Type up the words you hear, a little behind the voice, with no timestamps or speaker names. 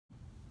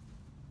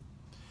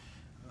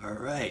All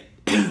right.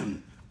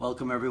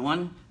 Welcome,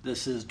 everyone.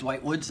 This is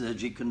Dwight Woods, the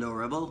Jeet Kune Do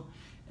Rebel,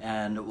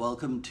 and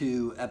welcome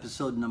to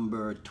episode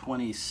number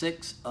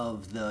 26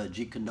 of the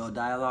Jeet Kune Do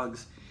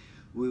Dialogues.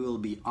 We will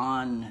be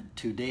on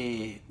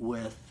today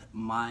with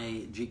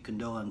my Jeet Kune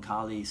Do and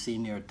Kali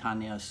senior,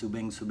 Tanya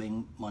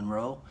Subingsubing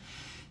Monroe.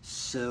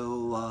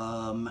 So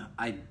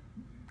I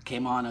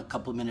came on a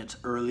couple minutes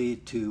early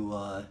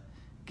to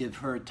give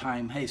her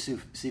time. Hey,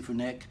 Sifu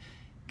Nick.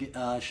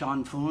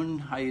 Sean Foon,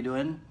 how you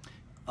doing?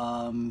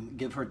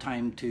 Give her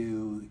time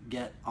to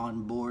get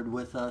on board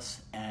with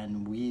us,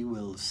 and we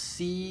will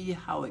see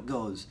how it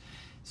goes.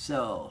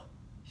 So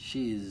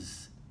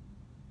she's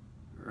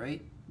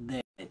right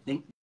there. I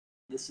think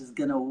this is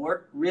gonna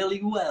work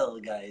really well,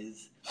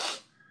 guys.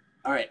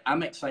 All right,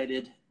 I'm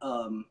excited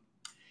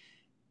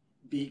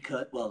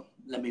because, well,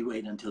 let me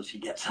wait until she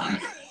gets on.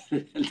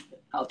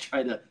 I'll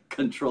try to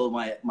control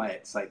my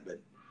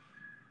excitement.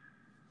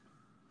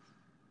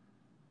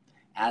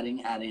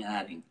 Adding.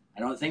 I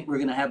don't think we're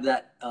gonna have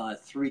that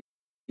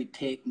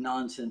three-take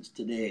nonsense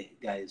today,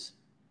 guys,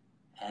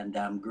 and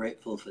I'm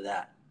grateful for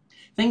that.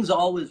 Things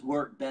always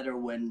work better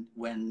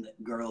when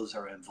girls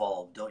are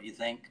involved, don't you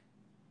think?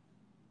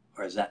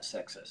 Or is that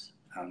sexist?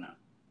 I don't know.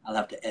 I'll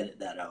have to edit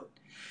that out.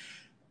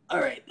 All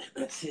right,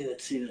 let's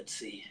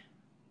see.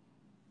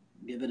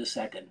 Give it a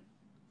second.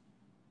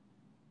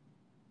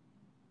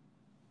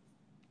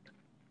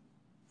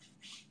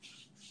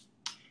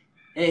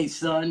 Hey,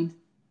 son.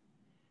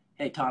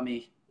 Hey,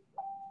 Tommy.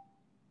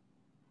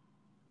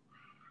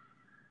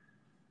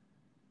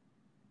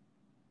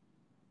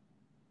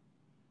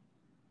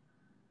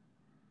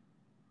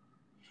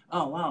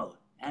 Oh, wow.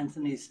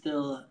 Anthony's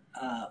still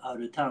out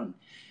of town.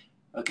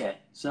 Okay,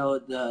 so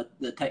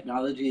the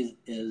technology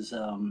is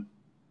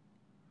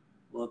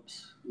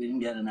whoops, we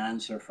didn't get an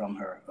answer from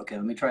her. Okay,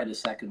 let me try the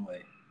second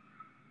way.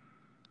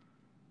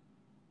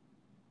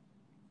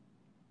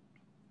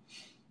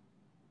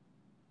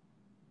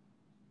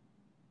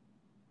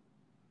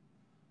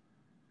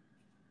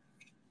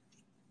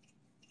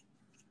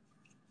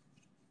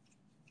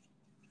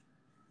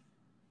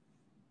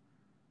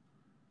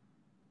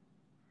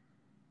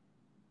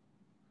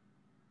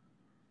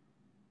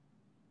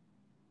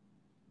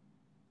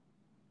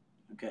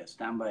 Okay,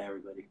 stand by,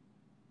 everybody.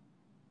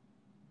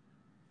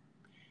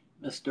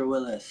 Mr.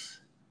 Willis.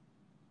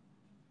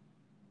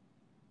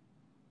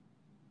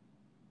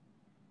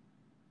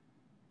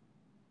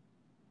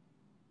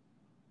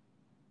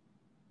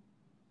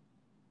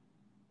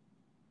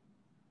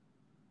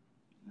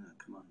 Oh,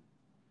 come on.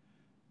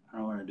 I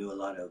don't want to do a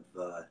lot of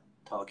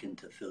talking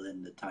to fill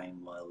in the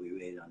time while we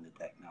wait on the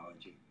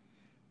technology.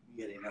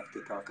 We get enough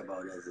to talk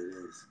about as it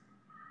is.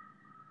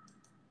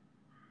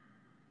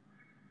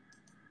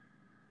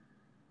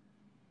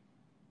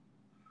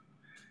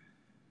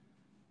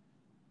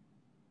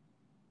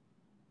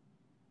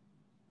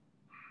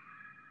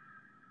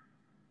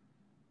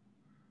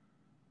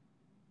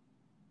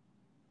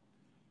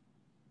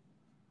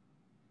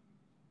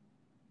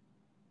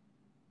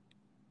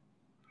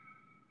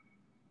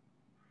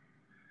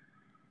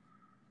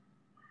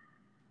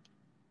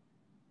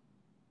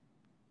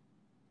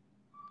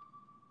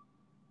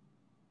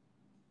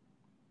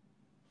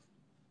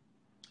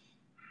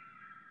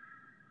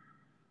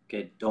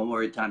 Okay, don't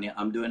worry, Tanya.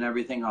 I'm doing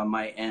everything on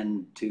my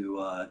end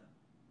to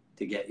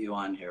get you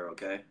on here,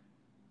 okay?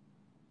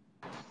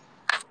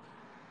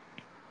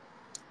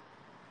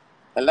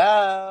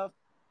 Hello.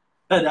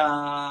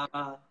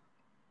 Ta-da!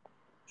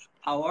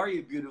 How are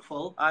you,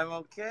 beautiful? I'm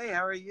okay.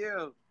 How are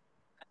you?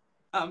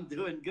 I'm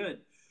doing good.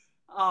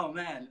 Oh,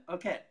 man.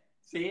 Okay,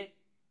 see?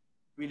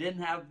 We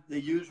didn't have the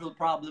usual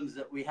problems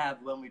that we have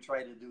when we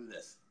try to do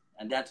this.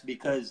 And that's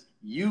because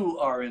you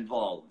are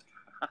involved.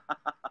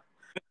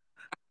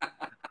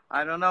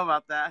 I don't know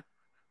about that.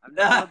 I'm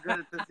not good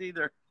at this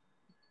either.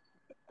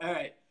 All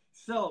right.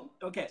 So,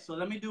 okay. So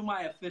let me do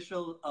my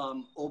official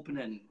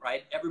opening,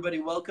 right? Everybody,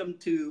 welcome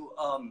to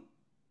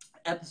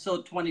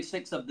episode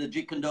 26 of the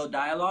Jeet Kune Do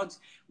Dialogues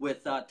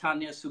with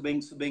Tanya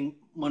Subingsubing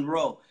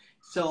Monroe.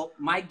 So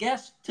my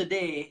guest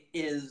today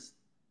is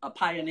a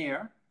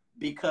pioneer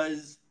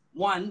because,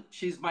 one,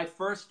 she's my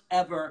first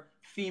ever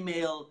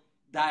female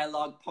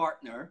dialogue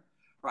partner,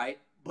 right?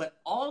 But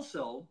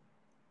also,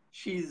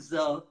 she's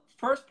the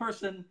first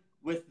person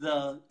with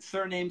the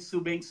surname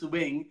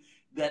Subingsubing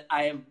that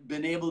I have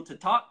been able to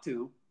talk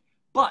to.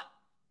 But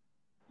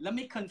let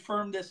me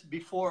confirm this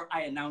before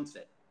I announce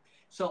it.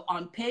 So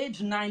on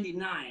page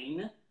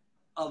 99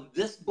 of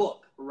this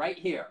book right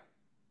here,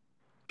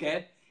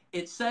 okay,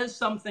 it says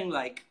something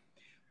like,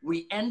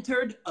 we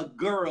entered a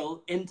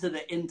girl into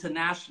the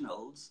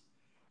internationals.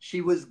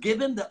 She was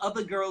given the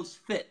other girl's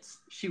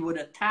fits. She would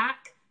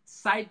attack,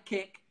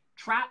 sidekick,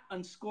 trap,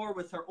 and score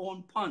with her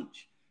own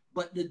punch.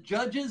 But the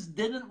judges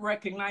didn't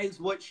recognize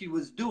what she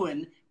was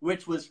doing,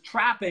 which was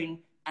trapping,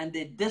 and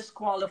they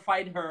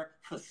disqualified her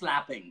for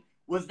slapping.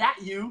 Was that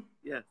you?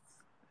 Yes.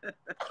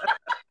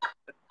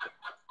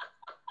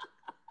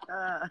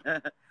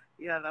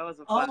 Yeah, that was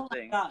a fun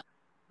thing. God.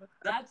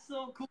 That's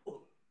so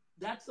cool.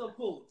 That's so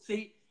cool.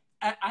 See,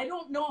 I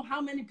don't know how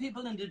many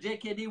people in the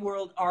JKD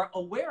world are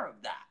aware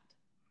of that.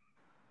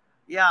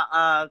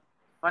 Yeah,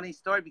 funny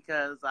story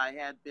because I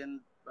had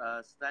been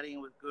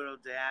studying with Guru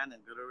Dan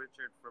and Guru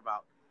Richard for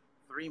about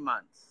 3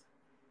 months.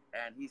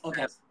 And he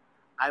says,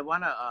 I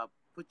want to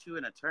put you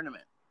in a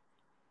tournament.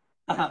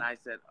 And I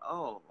said,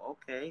 oh,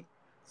 okay.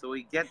 So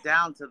we get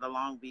down to the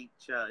Long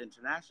Beach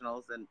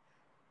Internationals, and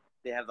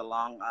they have the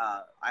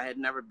I had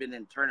never been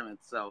in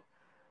tournaments, so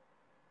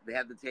they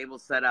had the table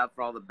set up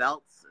for all the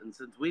belts. And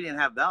since we didn't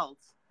have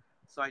belts,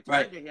 so I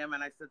turned to him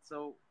and I said,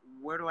 so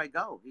where do I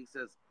go? He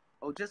says,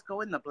 oh, just go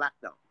in the black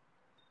belt.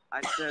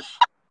 I said,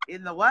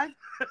 in the what?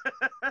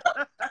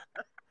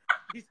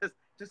 He says,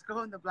 just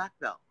go in the black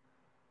belt.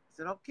 I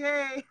said,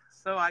 okay.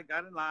 So I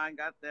got in line,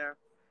 got there.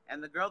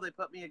 And the girl they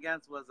put me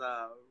against was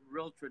a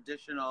real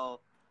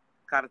traditional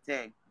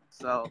karate.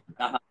 So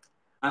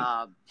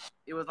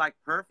it was like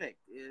perfect.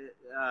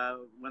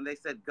 When they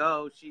said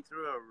go, she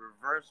threw a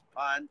reverse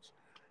punch.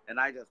 And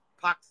I just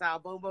pak sao,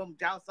 boom, boom,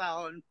 jiao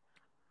sao, and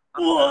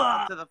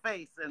up to the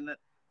face. And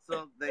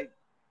so they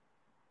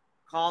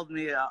called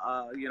me,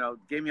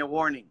 gave me a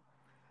warning.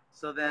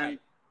 So then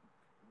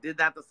did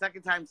that the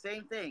second time,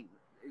 same thing,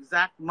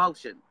 exact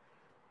motion.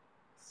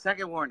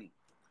 Second warning.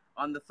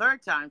 On the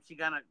third time, she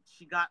got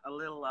a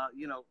little,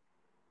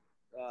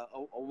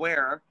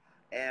 aware.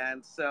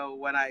 And so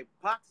when I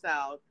popped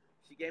out,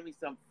 she gave me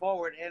some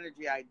forward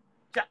energy. I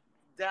jumped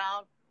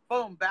down,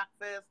 boom, back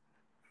fist.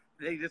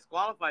 They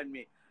disqualified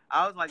me.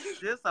 I was like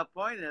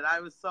disappointed. I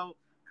was so,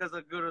 because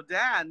of Guru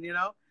Dan,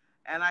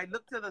 and I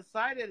looked to the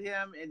side at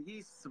him and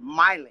he's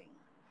smiling.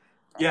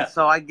 Yeah.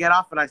 So I get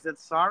off and I said,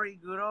 sorry,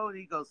 Guru. And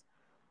he goes,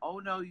 oh,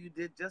 no, you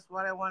did just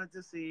what I wanted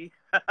to see.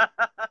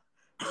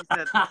 He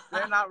said,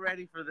 they're not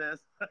ready for this.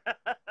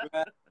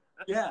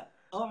 Yeah.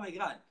 Oh, my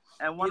God.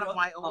 And one of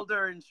my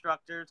older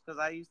instructors, because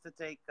I used to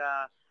take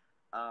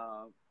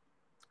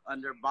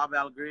under Bob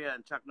Alegria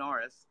and Chuck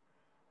Norris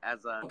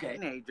as a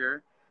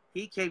teenager,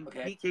 he came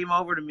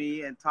over to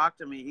me and talked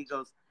to me. He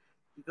goes,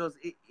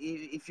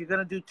 if you're going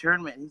to do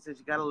tournament, he says,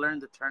 you got to learn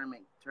the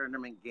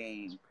tournament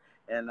game.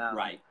 And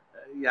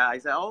yeah, I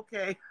said,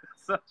 okay.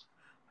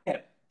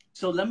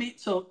 So let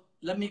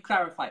me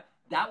clarify.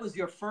 That was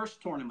your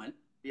first tournament.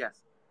 Yes.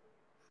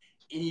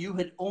 And you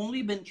had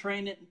only been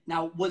training.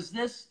 Now, was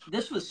this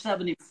was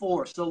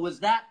 74. So was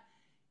that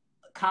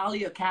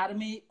Kali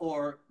Academy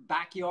or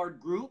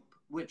backyard group?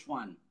 Which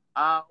one?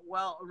 That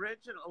was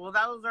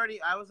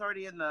I was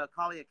already in the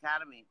Kali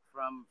Academy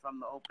from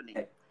the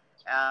opening.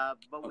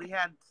 But we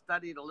had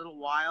studied a little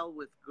while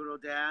with Guru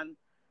Dan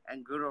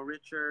and Guru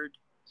Richard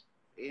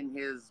in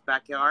his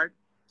backyard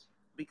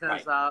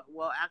because,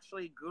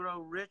 actually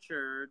Guru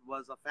Richard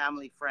was a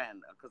family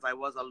friend because I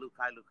was a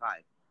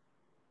Lucaylucay.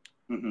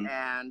 Mm-hmm.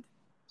 And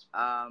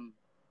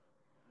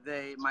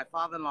my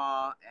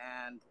father-in-law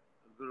and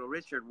Guru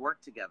Richard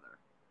worked together.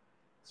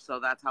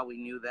 So that's how we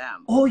knew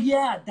them. Oh,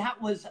 yeah.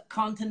 That was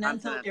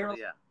Continental era.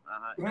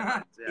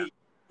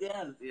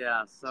 Yeah.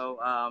 Yeah. So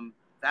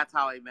that's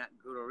how I met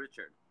Guru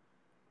Richard.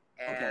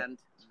 And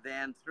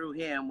then through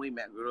him, we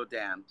met Guru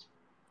Dan.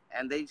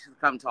 And they used to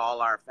come to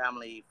all our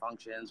family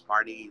functions,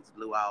 parties,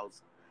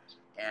 luau's.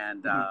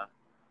 And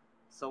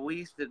so we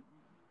used to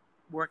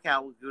work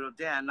out with Guru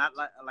Dan, not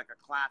like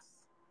a class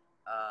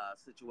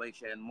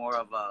situation, more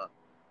of a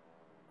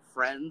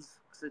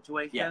friends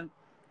situation.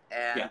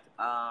 And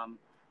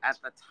at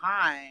the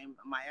time,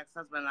 my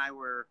ex-husband and I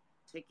were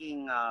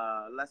taking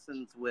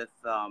lessons with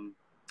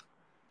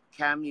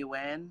Cam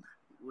Yuen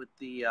with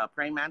the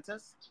praying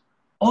mantis.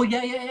 Oh,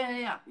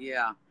 yeah.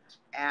 Yeah.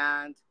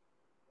 And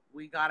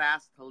we got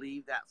asked to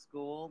leave that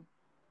school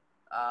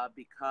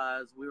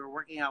because we were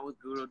working out with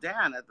Guru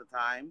Dan at the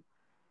time.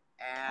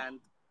 And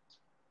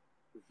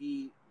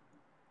he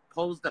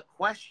posed a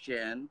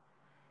question,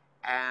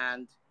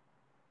 and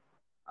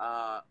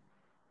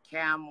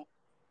Cam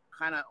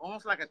kind of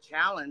almost like a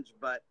challenge,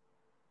 but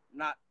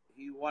not,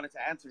 he wanted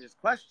to answer his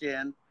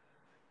question.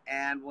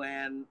 And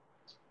when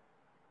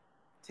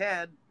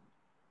Ted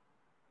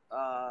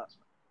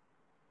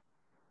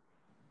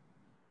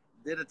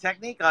did a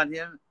technique on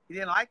him, he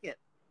didn't like it.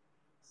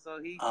 So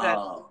he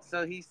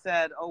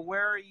said, oh,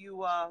 where are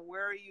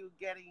you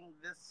getting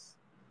this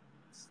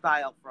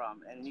style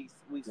from? And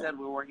we said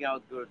we're working out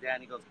with Guru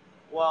Dan. He goes,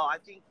 well, I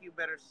think you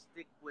better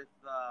stick with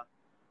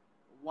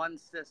one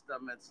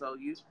system, and so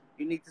you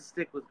need to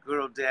stick with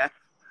Guru Dan.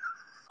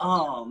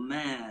 Oh,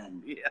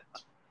 man. Yeah.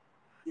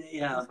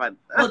 It was fun.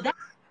 Well,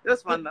 it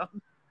was fun, though.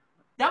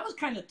 That was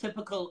kind of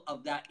typical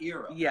of that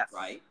era. Yes.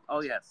 Right?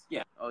 Oh, yes.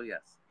 Yeah. Oh,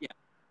 yes. Yeah.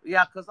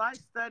 Yeah, because I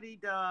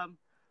studied,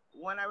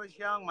 when I was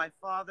young, my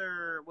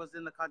father was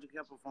in the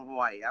Kajukepo from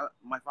Hawaii.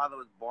 My father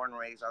was born and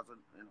raised. I was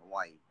in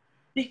Hawaii.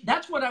 See,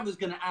 that's what I was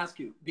going to ask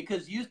you,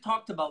 because you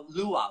talked about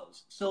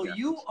luau's. So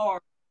you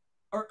are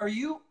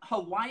you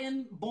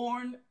Hawaiian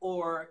born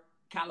or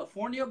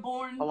California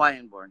born?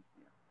 Hawaiian born.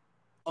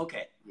 Yeah.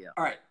 Okay. Yeah.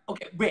 All right.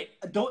 Okay. Wait.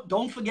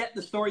 Don't forget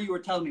the story you were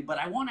telling me. But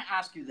I want to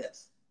ask you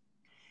this: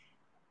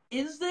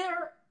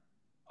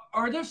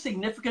 are there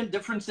significant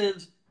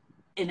differences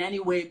in any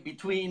way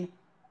between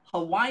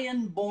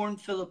Hawaiian-born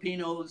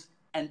Filipinos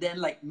and then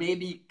like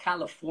maybe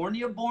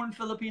California-born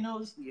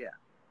Filipinos? Yeah,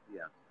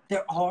 yeah.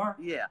 There are?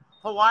 Yeah.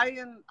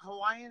 Hawaiian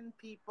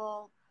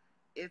people,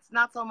 it's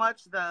not so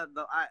much I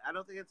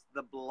don't think it's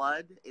the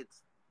blood,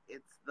 it's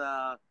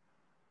the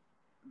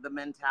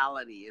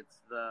mentality.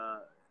 It's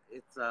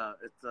a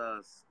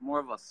more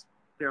of a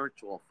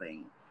spiritual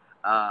thing.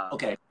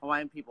 Okay.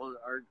 Hawaiian people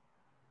are,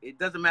 it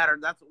doesn't matter.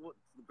 That's what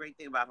the great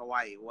thing about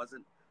Hawaii.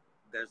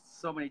 There's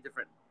so many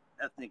different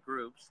ethnic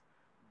groups,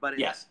 but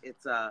it's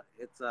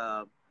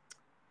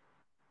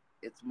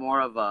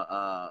more of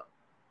a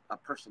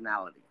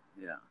personality.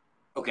 Yeah.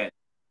 Okay.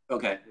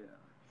 Okay. Yeah.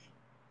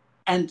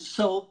 And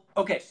so,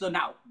 okay, so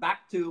now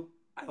back to,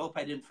 I hope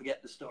I didn't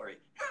forget the story.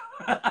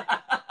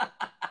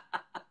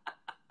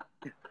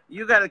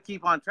 You got to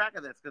keep on track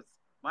of this because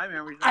my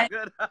memory's not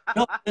good.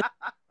 No,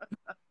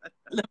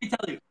 let me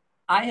tell you,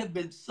 I have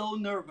been so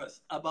nervous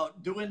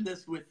about doing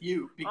this with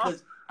you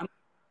because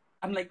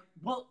I'm like,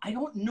 well, I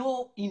don't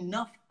know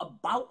enough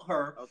about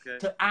her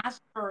to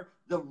ask her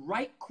the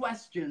right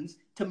questions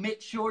to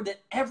make sure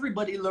that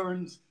everybody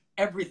learns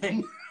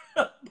everything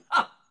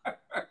about her.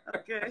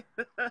 Okay.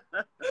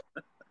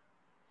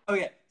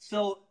 Okay.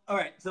 So, all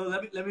right. So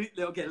let me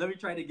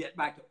try to get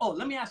back to. Oh,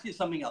 let me ask you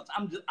something else.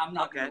 I'm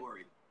not going to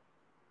worry.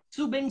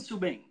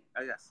 Subing.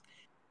 Oh, yes.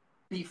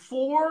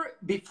 Before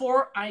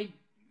I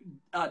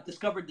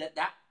discovered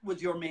that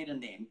was your maiden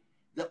name,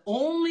 the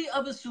only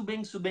other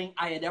Subing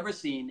I had ever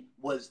seen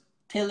was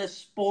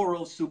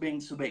Telesporo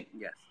Subing.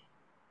 Yes.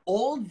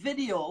 Old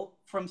video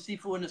from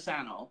Sifu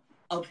Inosanto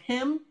of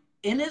him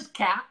in his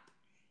cap,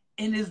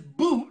 in his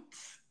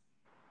boots,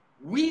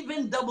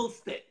 weaving double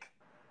stick.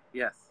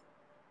 Yes.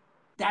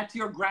 That's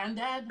your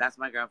granddad? That's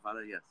my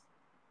grandfather, yes.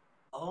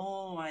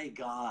 Oh my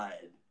God.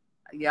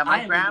 Yeah,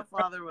 my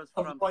grandfather was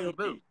from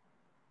Cebu.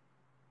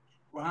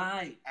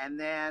 Right. And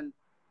then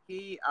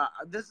he,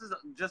 this is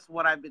just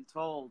what I've been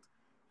told.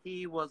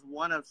 He was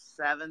one of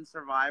 7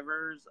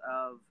 survivors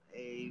of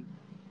a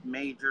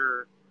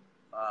major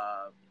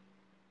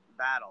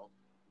battle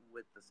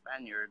with the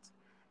Spaniards.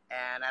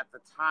 And at the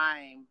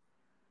time,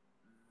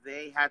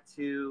 they had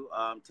to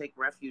take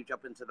refuge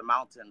up into the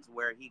mountains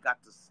where he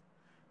got to.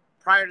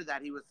 Prior to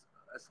that, he was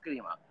a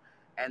Eskrima.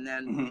 And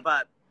then,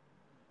 but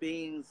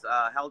being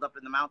held up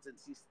in the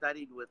mountains, he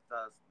studied with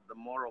the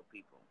Moro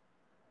people,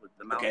 with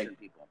the mountain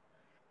people.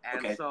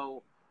 And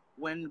so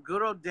when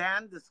Guru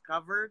Dan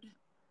discovered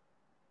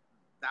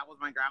that was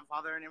my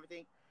grandfather and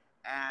everything,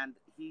 and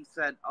he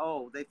said,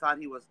 oh, they thought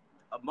he was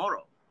a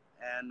Moro.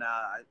 And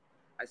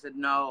I said,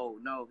 no,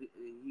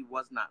 he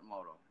was not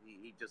Moro.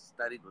 He just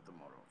studied with the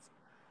Moros.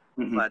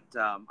 But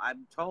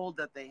I'm told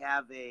that they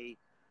have a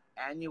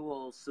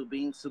annual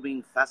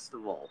Subing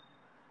festival,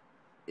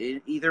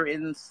 either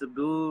in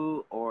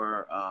Cebu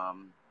or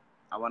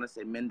I want to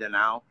say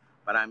Mindanao,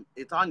 but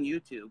it's on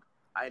YouTube.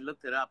 I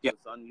looked it up. Yep.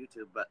 It's on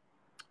YouTube, but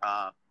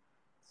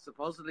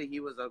supposedly he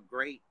was a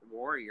great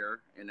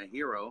warrior and a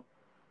hero,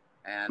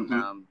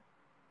 and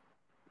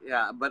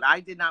yeah. But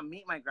I did not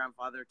meet my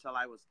grandfather till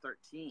I was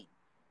 13.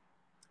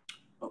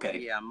 Okay.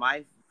 Yeah,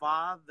 my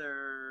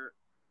father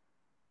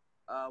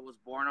was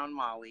born on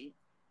Maui,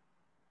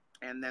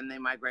 and then they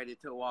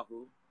migrated to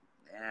Oahu,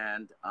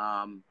 and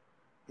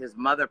his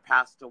mother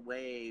passed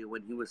away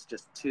when he was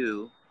just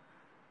 2,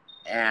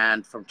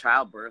 and from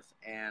childbirth,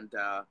 and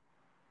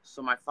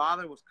so my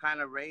father was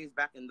kind of raised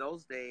back in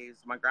those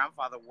days. My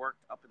grandfather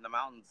worked up in the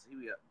mountains.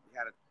 He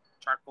had a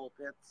charcoal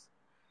pits,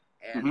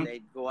 and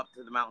they'd go up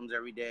to the mountains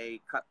every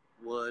day, cut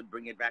wood,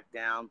 bring it back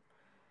down,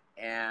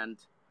 and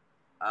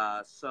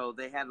so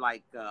they had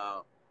like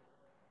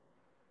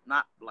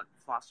not like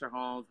foster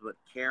homes, but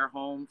care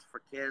homes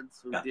for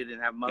kids who didn't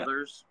have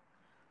mothers.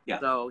 Yeah.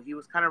 So he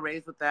was kind of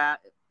raised with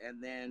that,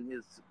 and then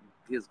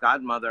his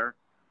godmother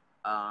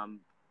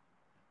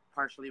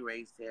partially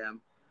raised him.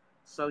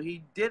 So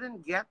he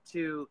didn't get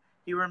to.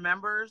 He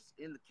remembers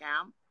in the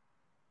camp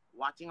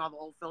watching all the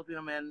old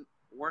Filipino men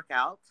work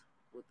out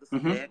with the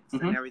sticks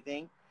and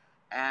everything,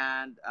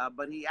 and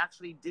but he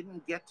actually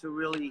didn't get to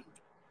really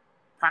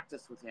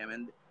practice with him.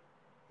 And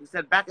he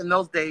said back in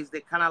those days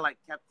they kind of like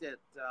kept it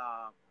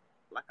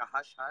like a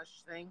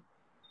hush-hush thing.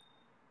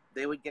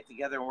 They would get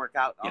together and work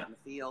out in the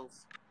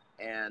fields.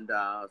 And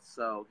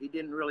so he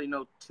didn't really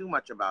know too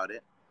much about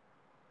it.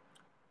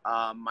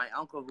 My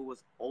uncle, who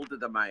was older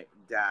than my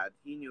dad,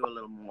 he knew a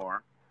little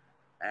more.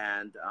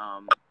 And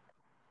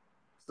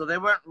so they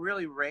weren't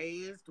really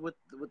raised with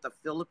the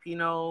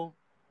Filipino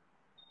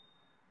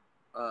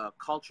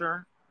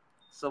culture.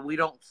 So we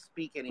don't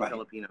speak any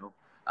Filipino.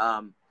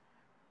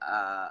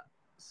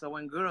 So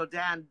when Guru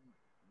Dan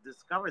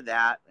discovered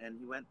that, and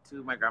he went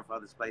to my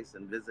grandfather's place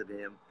and visited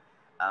him,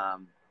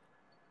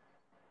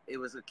 it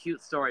was a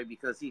cute story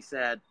because he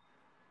said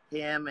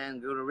him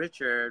and Guru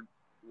Richard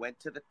went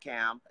to the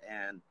camp,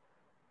 and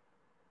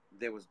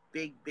there was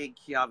big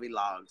kiavi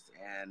logs,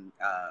 and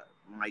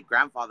my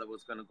grandfather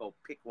was going to go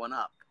pick one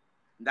up.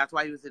 And that's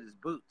why he was in his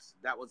boots.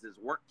 That was his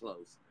work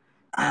clothes.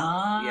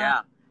 And,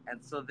 yeah.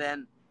 And so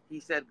then he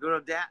said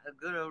Guru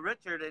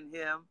Richard and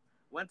him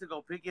went to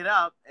go pick it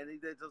up, and he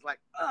just like,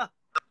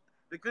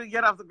 They couldn't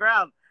get off the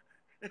ground.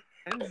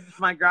 And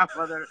my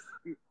grandfather,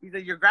 he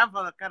said, your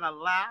grandfather kind of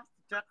laughed,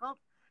 chuckled,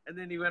 and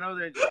then he went over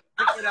there and just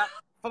picked it up,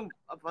 boom,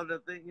 up on the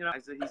thing, you know.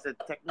 He said,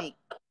 technique.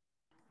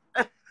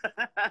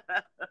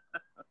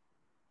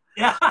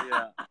 Yeah.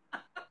 Yeah.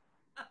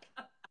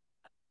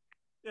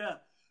 Yeah.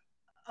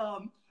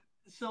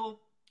 So,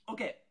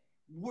 okay,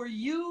 were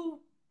you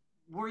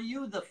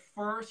the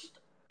first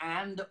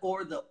and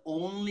or the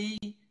only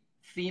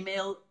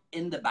female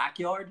in the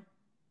backyard?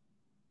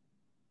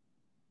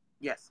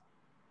 Yes.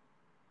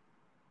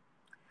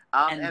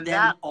 And And then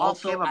that all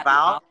also came at your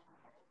about. house?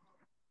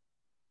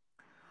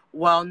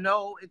 Well,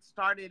 no, it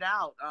started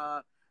out.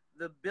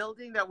 The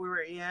building that we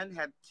were in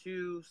had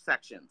two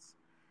sections.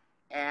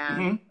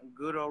 And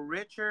Guru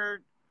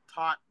Richard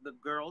taught the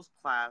girls'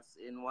 class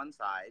in one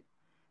side,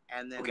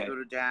 and then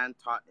Guru Dan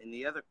taught in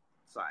the other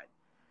side.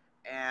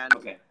 And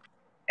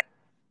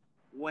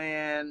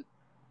when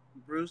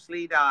Bruce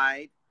Lee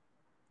died,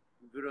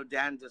 Guru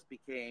Dan just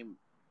became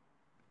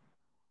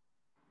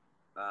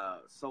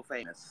so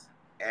famous,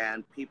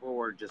 and people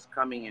were just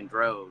coming in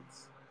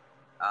droves.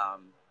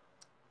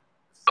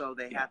 So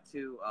they had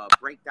to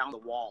break down the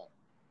wall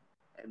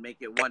and make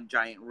it one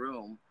giant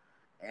room.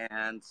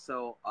 And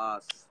so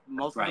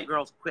most of the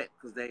girls quit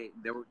because they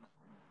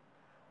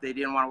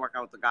didn't want to work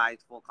out with the guys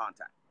full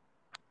contact,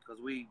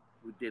 because we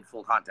did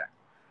full contact.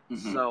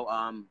 So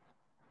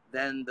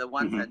then the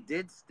ones that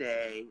did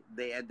stay,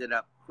 they ended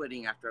up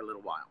quitting after a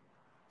little while.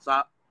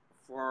 So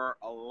for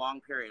a long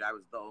period, I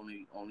was the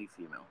only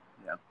female.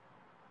 Yeah.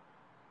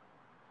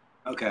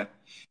 Okay.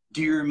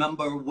 Do you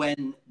remember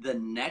when the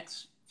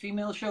next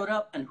female showed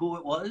up and who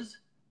it was?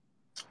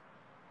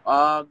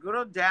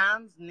 Guru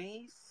Dan's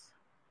niece,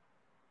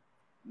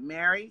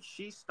 Mary.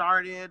 She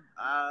started.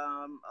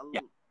 I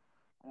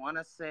want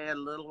to say a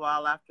little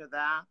while after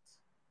that.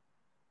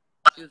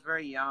 She was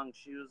very young.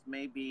 She was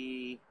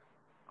maybe,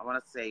 I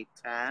want to say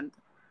 10.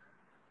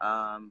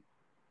 Oh,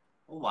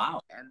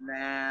 wow. And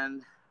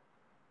then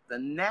the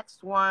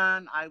next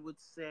one I would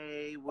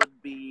say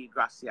would be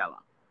Graciela.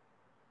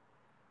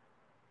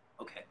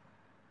 Okay.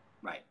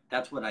 Right.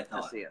 That's what I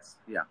thought. Yes.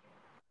 Yeah.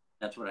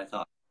 That's what I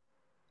thought.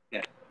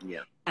 Yeah.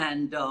 Yeah.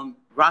 And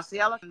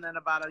Graciela, and then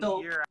about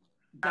a year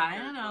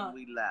Diana, after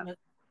we left.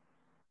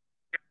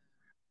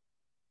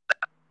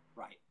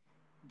 Right.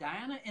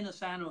 Diana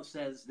Inosanto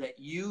says that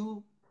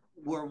you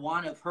were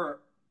one of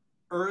her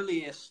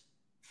earliest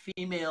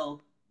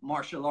female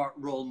martial art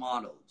role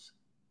models.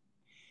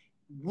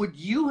 Would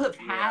you have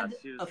had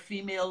a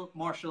female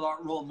martial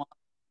art role model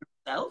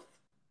yourself?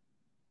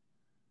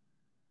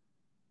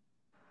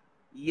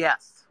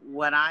 Yes.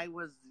 When I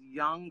was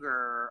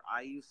younger,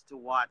 I used to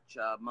watch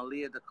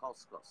Malia de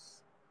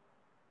Coscos.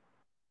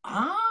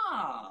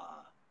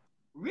 Ah,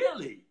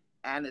 really?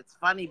 And it's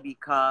funny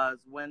because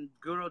when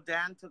Guru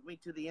Dan took me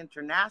to the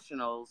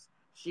internationals,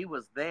 she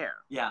was there.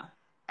 Yeah.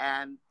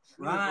 And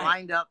she was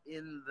lined up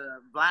in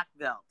the black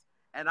belt.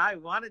 And I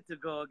wanted to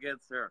go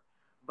against her,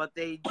 but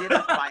they did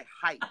it by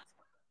height.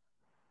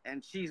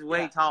 And she's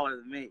way taller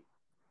than me.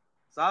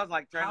 So I was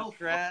like trying to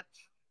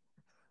stretch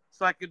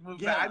so I could move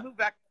back. I moved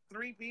back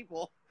 3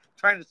 people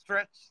trying to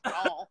stretch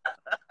tall.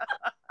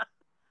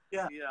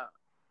 Yeah.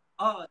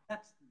 Oh,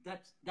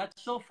 that's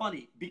so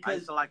funny because I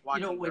used to like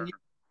watching when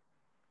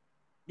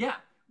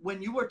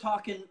when you were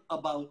talking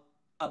about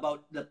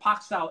the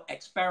Paksao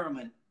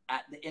experiment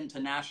at the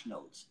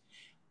internationals,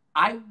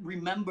 I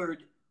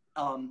remembered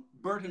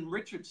Burton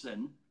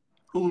Richardson,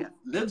 who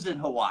lives in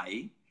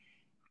Hawaii,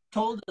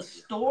 told a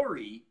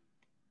story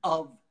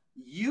of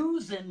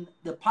using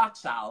the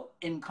Paksao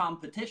in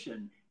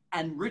competition,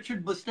 and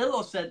Richard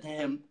Bustillo said to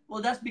him,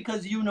 well, that's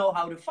because you know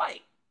how to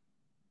fight.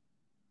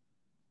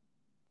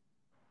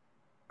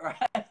 Right?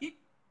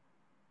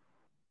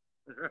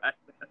 Right.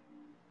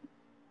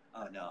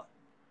 Oh, no.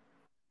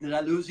 Did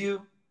I lose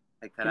you?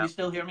 Can you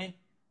still hear me?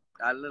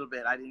 A little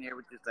bit. I didn't hear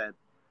what you said.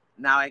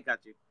 Now I got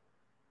you.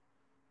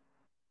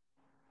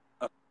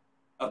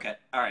 Okay.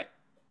 All right.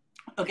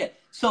 Okay.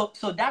 So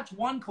that's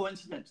one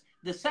coincidence.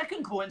 The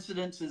second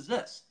coincidence is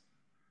this.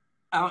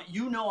 I'm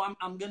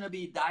going to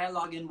be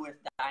dialoguing with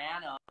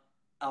Diana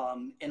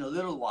in a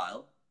little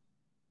while.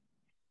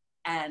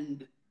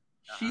 And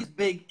she's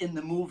big in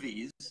the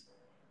movies.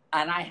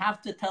 And I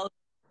have to tell a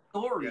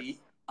story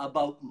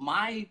about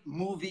my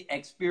movie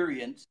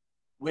experience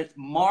with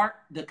Mark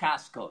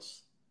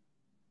Dacascos.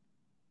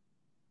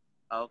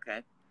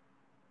 Okay.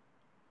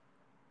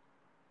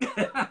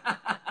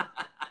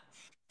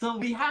 So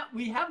we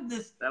have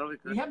this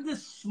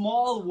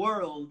small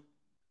world,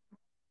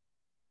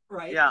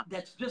 right? Yeah.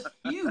 That's just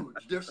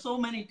huge. There's so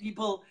many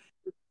people,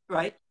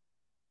 right?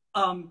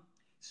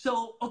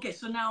 So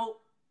now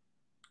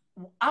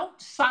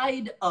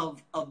outside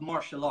of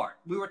martial art,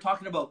 we were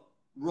talking about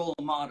role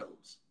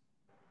models.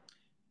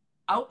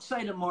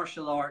 Outside of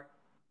martial art,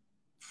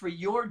 for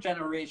your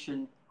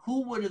generation,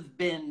 who would have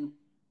been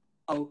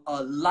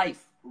a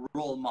life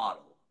role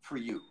model for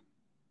you?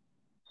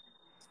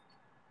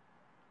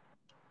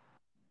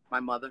 My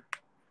mother.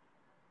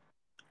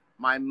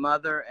 My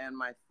mother and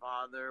my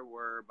father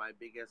were my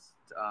biggest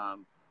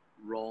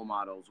role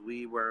models.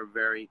 We were a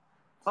very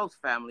close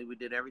family. We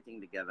did everything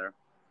together.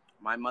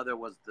 My mother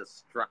was the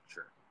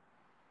structure.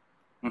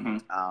 Mm-hmm.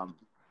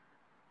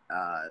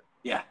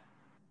 Yeah.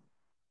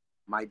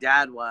 My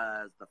dad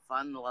was the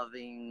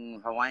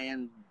fun-loving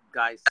Hawaiian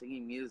guy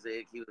singing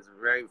music. He was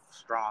very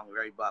strong,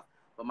 very buff.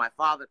 But my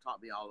father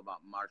taught me all about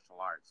martial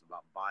arts,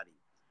 about body.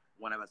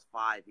 When I was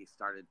 5, he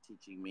started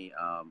teaching me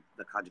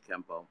the Kaji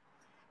Kempo.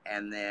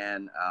 And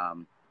then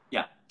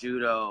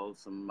judo,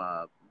 some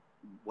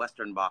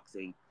Western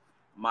boxing.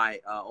 My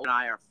old and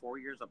I are 4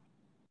 years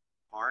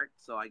apart,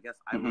 so I guess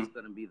I was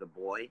going to be the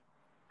boy.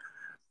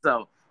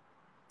 So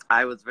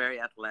I was very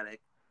athletic.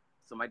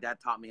 So my dad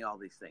taught me all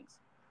these things.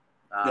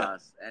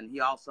 And he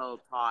also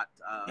taught,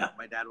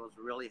 my dad was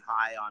really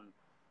high on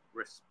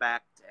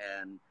respect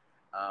and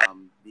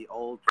the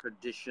old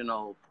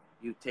traditional,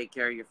 you take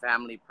care of your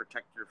family,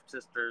 protect your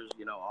sisters,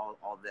 you know,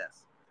 all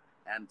this.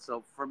 And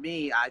so for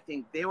me, I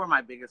think they were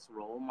my biggest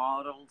role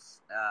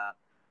models,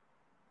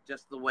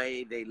 just the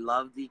way they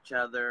loved each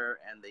other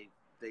and they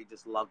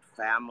just loved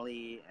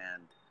family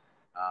and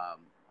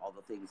all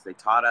the things they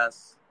taught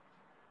us.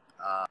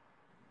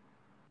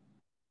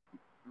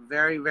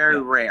 Very,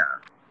 very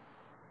rare.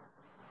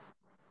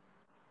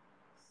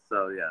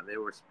 So, yeah, they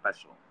were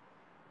special.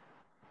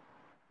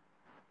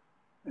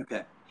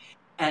 Okay.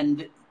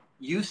 And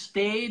you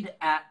stayed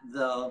at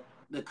the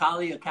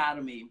Kali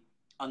Academy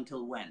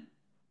until when?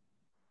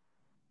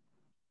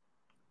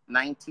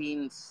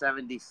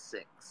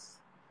 1976.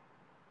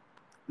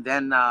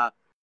 Then Dan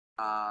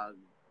and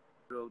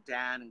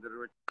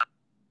Guru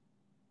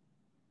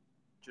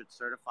Richard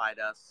certified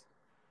us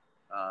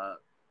to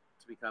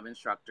become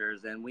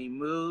instructors, and we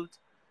moved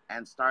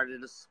and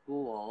started a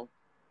school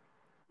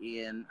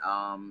in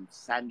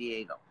San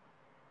Diego.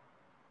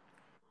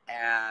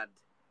 And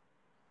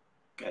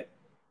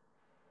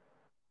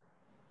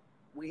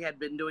we had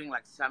been doing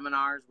like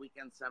seminars,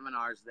 weekend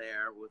seminars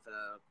there with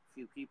a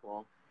few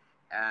people,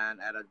 and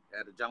at a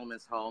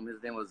gentleman's home.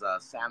 His name was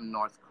Sam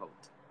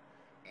Northcote.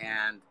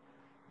 And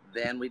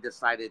then we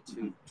decided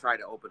to try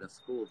to open a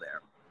school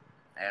there.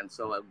 And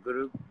so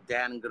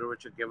Dan and Guru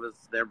Richard gave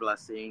us their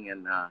blessing,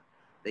 and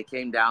they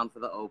came down for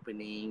the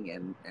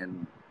opening.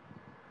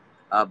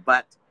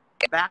 But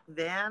back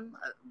then,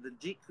 the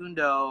Jeet Kune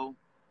Do,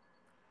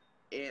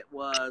 it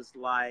was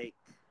like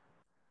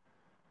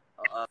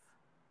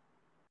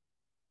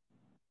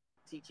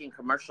teaching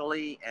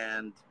commercially,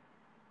 and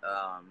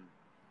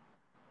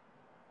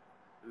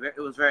it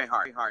was very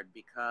hard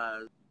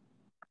because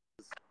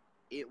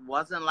it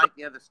wasn't like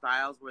the other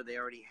styles where they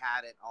already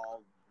had it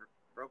all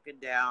broken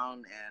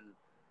down and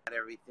had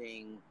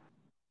everything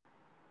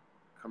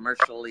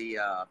commercially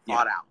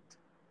thought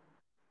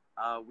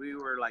out. We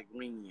were like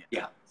winging it.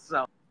 Yeah.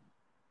 So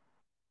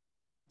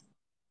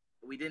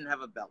we didn't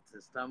have a belt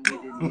system. We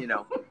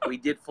didn't, we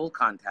did full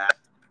contact.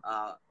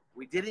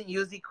 We didn't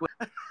use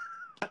equipment.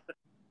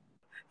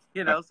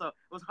 So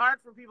it was hard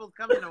for people to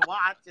come in and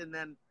watch, and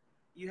then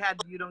you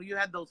had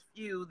those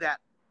few that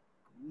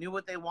knew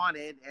what they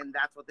wanted, and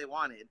that's what they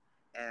wanted,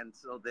 and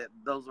so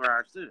those were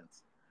our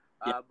students.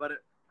 But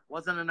it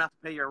wasn't enough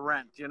to pay your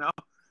rent,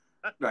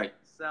 Right.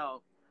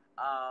 So,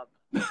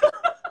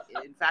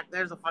 in fact,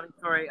 there's a funny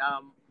story.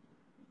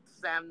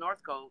 Sam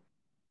Northcote,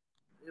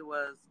 it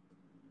was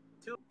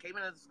came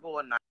into the school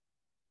one night,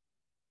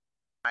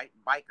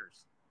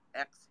 bikers,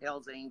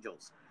 ex-Hells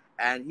Angels,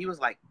 and he was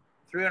like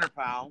 300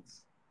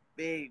 pounds,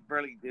 big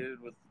burly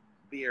dude with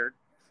beard.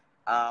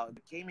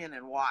 Came in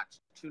and watched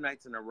 2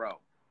 nights in a row.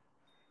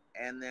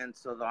 And then,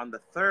 so on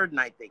the 3rd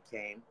night they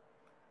came,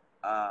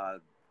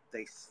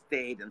 they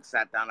stayed and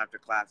sat down after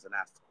class and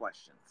asked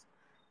questions.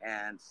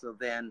 And so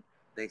then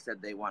they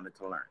said they wanted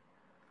to learn.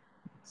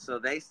 So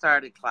they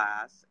started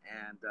class,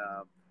 and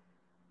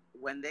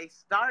when they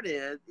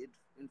started,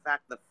 in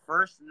fact, the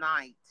first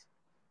night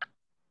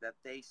that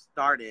they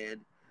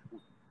started,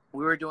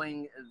 we were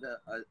doing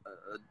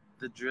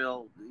the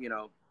drill,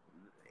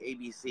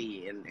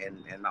 ABC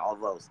and all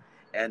those.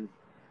 And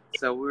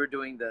so we were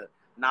doing the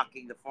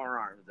knocking the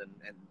forearms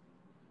and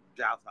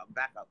joust up,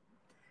 back up.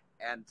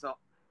 And so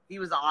he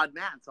was an odd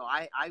man. So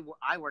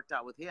I worked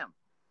out with him.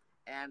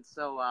 And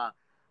so a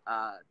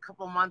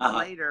couple months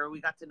later,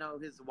 we got to know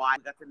his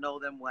wife, got to know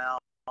them well.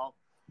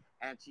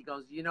 And she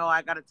goes,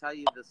 I got to tell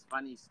you this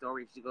funny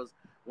story. She goes,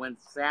 when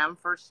Sam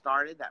first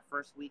started, that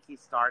first week he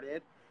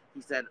started,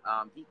 he said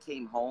he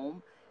came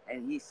home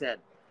and he said,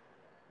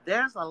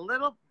 there's a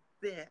little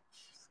bitch,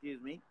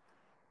 excuse me,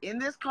 in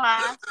this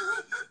class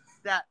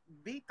that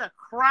beat the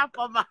crap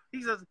out of my,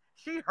 he says,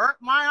 she hurt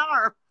my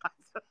arm.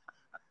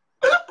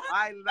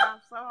 I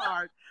laughed so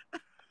hard.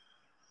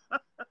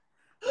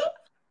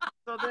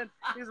 So then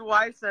his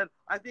wife said,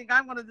 I think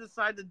I'm going to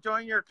decide to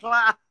join your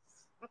class.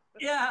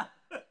 Yeah.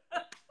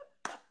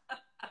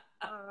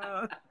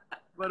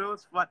 But it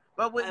was fun.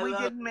 But we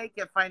didn't make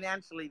it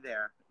financially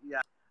there.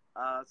 Yeah.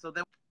 So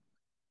then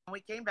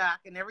we came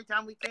back, and every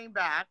time we came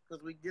back,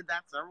 because we did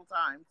that several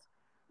times,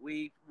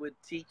 we would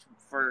teach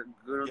for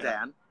Guru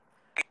Dan.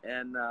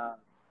 And,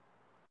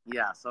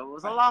 so it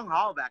was a long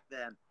haul back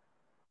then.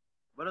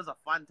 but it was a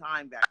fun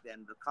time back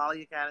then. The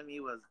Kali Academy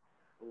was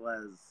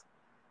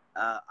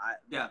I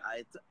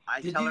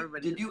tell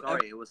everybody the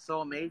story. It was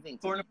so amazing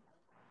to me.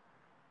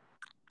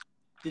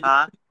 Did you ever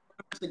do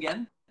tournaments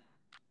again?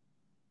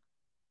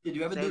 Did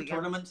you ever do again?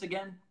 tournaments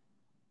again?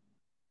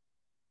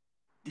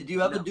 Did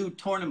you ever do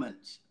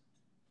tournaments?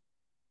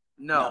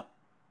 No.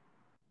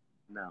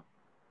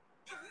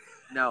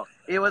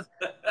 It was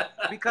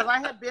because I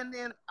had been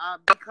in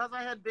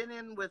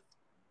with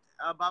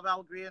Bob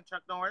Allegria and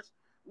Chuck Norris.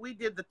 We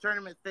did the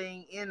tournament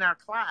thing in our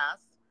class,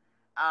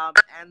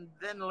 and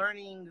then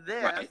learning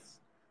this, right.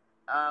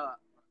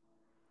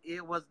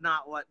 It was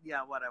not what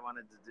I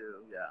wanted to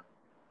do.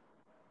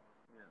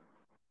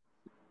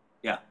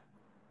 Yeah.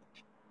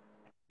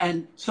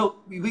 And so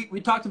we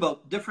talked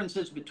about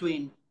differences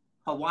between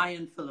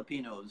Hawaiian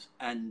Filipinos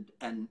and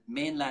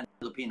mainland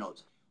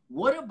Filipinos.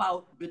 What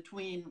about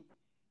between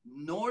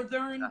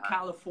Northern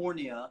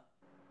California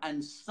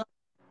and Southern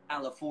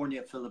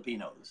California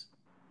Filipinos?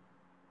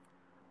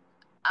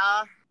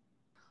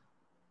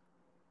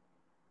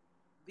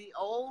 The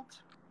old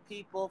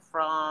people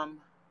from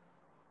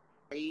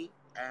Hawaii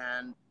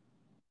and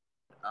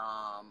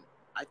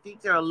I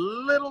think they're a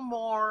little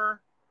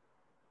more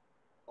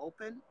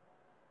open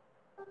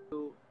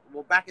to,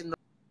 well, back in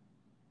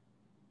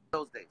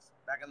those days.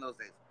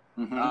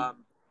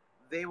 Mm-hmm.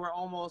 They were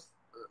almost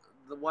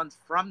the ones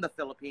from the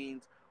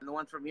Philippines, and the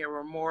ones from here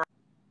were more,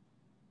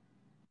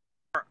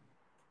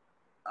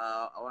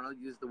 I want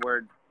to use the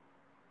word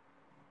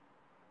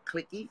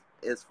cliquey,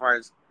 as far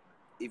as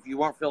if you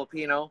weren't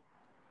Filipino.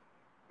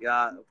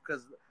 Yeah,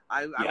 because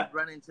I would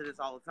run into this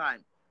all the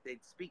time.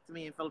 They'd speak to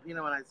me in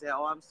Filipino, and I'd say,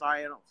 "Oh, I'm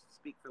sorry, I don't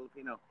speak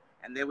Filipino,"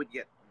 and they would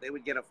get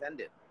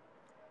offended.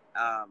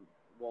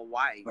 Well,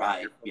 why?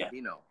 Right. You're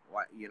Filipino.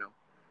 Why?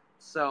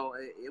 So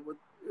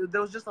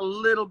there was just a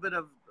little bit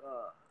of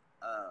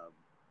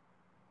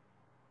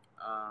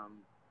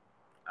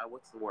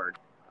what's the word?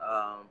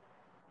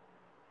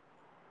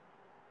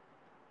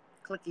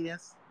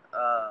 Clickiness.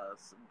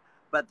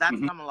 But that's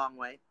come a long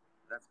way.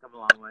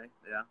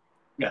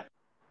 Yeah.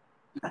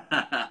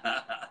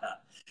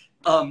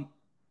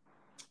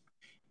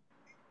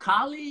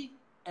 Kali,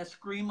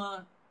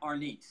 Eskrima,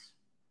 Arnis.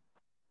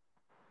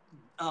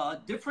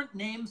 Different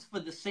names for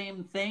the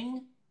same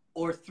thing,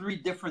 or three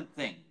different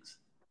things?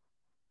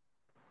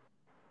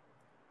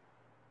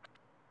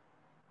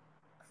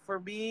 For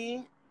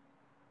me,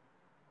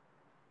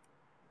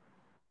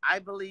 I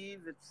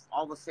believe it's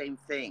all the same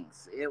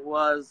things. It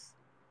was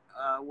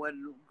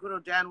when Guru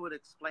Dan would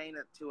explain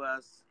it to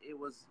us. It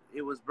was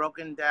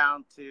broken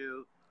down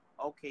to,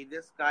 okay,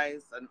 this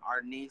guy's an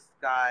Arnis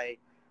guy,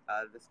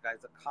 this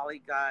guy's a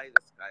Kali guy,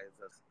 this guy is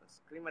a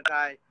Eskrima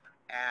guy,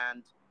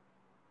 and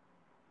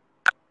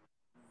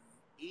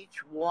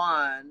each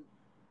one,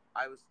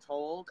 I was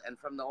told, and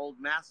from the old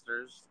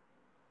masters,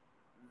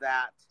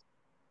 that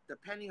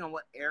depending on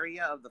what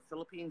area of the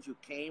Philippines you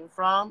came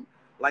from,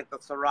 like the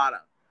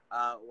Sarada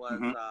was,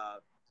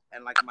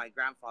 and like my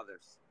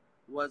grandfather's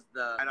was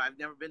I've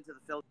never been to the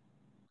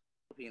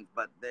Philippines,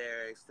 but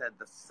they said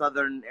the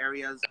southern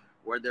areas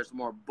where there's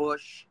more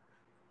bush,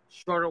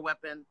 shorter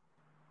weapon,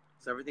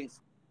 so everything's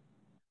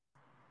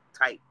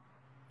tight,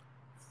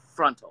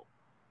 frontal.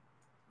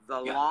 The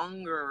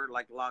longer,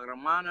 like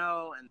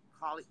Lagramano and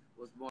Kali,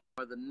 was more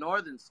the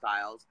northern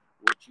styles,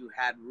 which you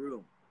had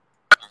room,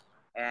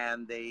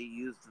 and they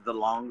used the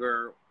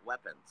longer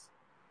weapons.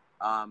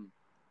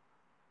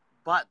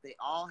 But they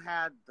all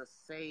had the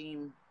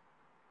same.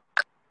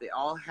 They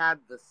all had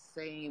the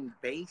same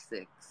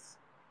basics,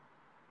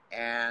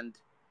 and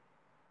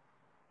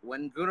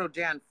when Guru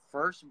Dan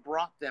first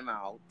brought them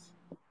out,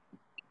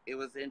 it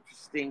was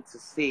interesting to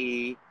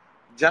see,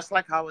 just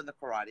like how in the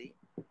karate,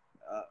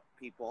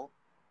 people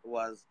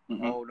was,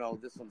 oh no,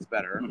 this one's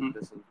better,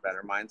 this one's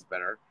better, mine's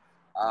better.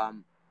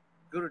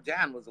 Guru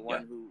Dan was the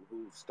one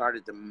who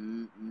started to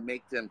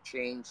make them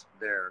change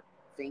their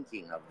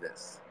thinking of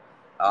this.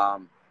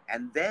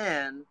 And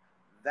then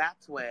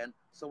that's when,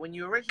 so when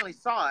you originally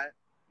saw it,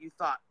 you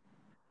thought,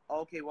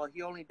 okay, well,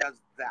 he only does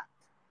that.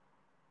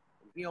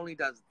 He only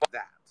does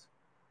that.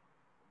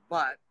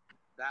 But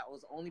that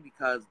was only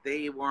because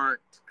they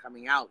weren't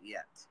coming out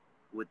yet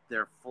with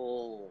their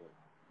full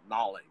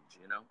knowledge,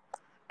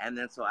 And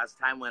then so as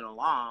time went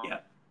along,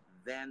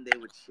 then they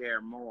would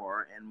share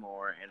more and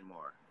more and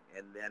more.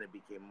 And then it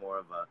became more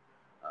of a,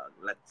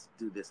 let's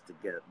do this to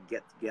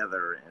get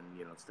together and,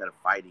 instead of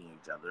fighting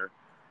each other.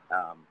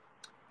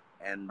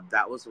 And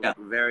that was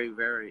very,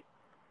 very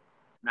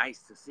nice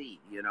to see,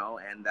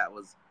 and that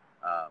was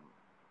a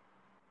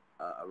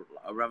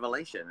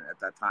revelation at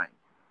that time,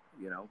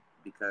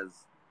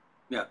 because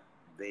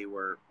they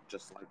were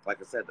just like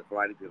I said, the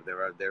karate people,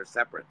 they're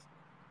separate.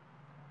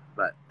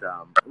 But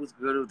it was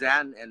Guru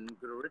Dan and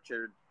Guru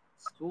Richard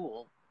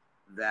school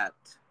that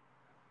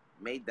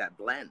made that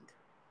blend.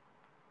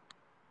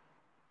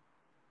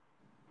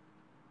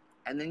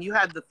 And then you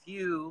had the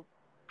few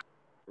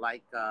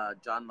like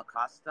John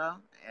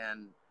Macosta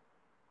and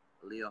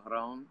Leo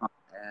Hron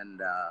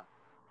and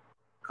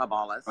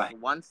Cabales. Right.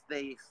 Once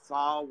they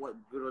saw what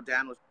Guru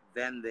Dan was,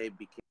 then they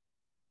became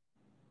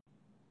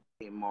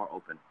more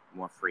open,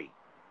 more free.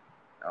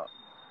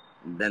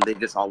 Then they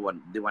just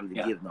they wanted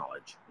to give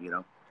knowledge, you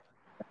know.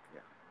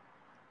 Yeah.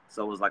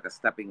 So it was like a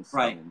stepping stone.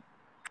 Right.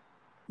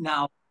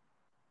 Now,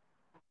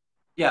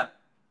 yeah.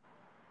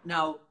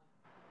 Now,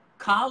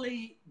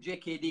 Kali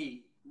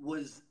JKD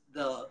was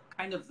the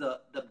kind of the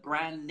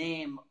brand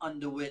name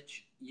under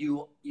which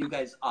you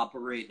guys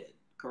operated,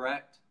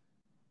 correct?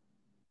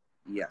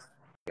 Yes.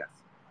 Yes.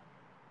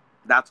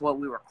 That's what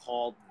we were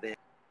called then.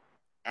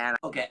 And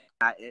okay,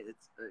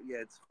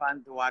 it's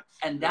fun to watch.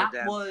 And that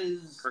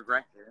was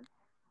progression.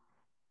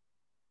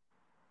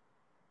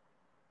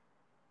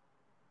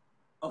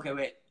 Okay,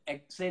 wait.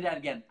 Say that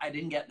again. I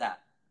didn't get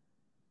that.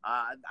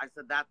 I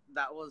said that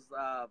was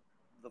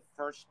the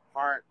first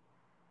part,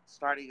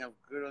 starting of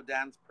Gudo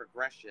Dan's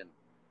progression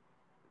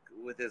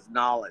with his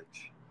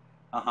knowledge.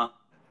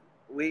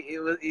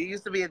 It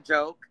used to be a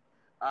joke.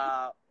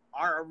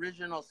 Our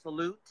original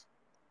salute,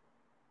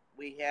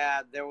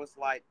 there was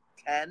like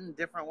 10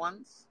 different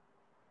ones,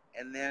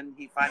 and then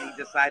he finally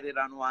decided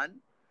on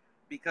one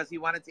because he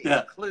wanted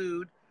to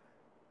include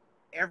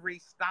every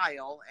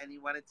style, and he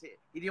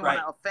didn't want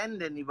to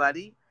offend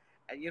anybody,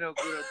 and Gudo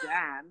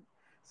Dan.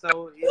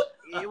 So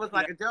it was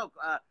like a joke.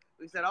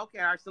 We said, okay,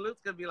 our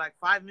salute's gonna be like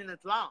 5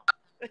 minutes long.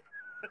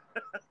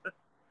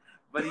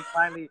 But he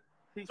finally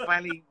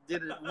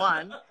did it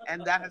one,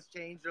 and that has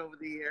changed over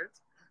the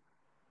years.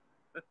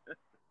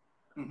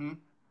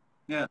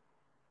 Yeah.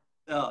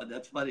 Oh,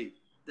 that's funny.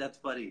 That's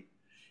funny.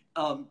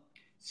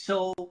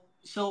 So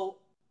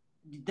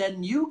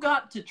then you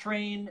got to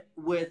train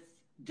with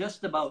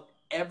just about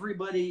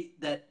everybody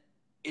that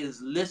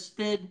is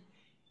listed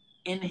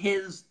in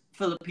his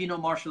Filipino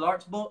martial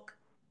arts book.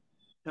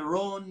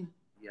 Peron,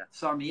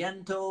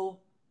 Sarmiento,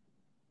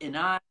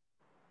 Inay,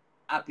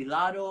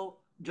 Apilado,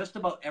 just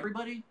about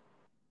everybody?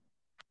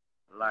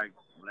 Like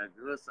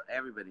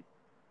everybody.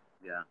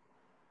 Yeah.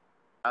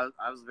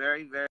 I was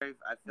very, very,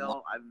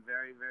 I'm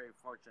very, very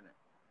fortunate.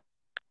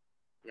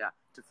 Yeah.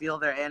 To feel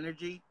their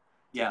energy,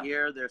 to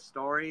hear their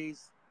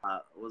stories,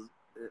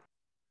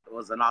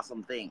 was an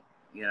awesome thing,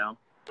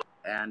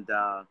 And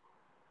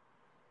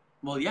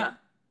well, yeah.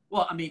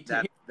 Well, I mean,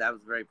 that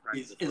was very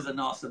precious. Is an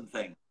awesome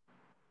thing.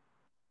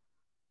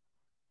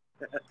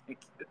 Thank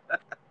you.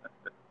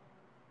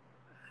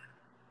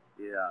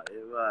 Yeah,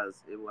 it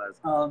was.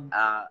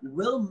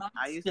 Will Maxton,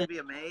 I used to be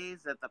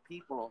amazed at the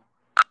people.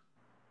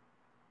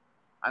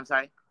 I'm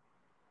sorry?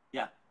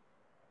 Yeah.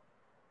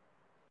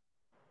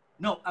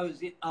 No, I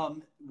was.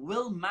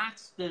 Will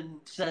Maxton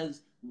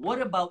says,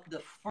 what about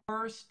the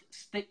first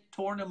stick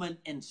tournament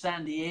in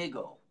San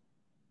Diego?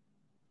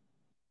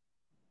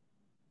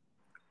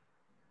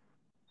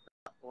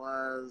 That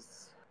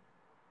was...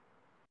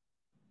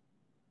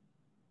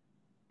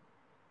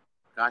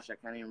 Gosh, I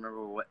can't even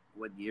remember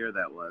what year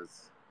that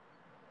was.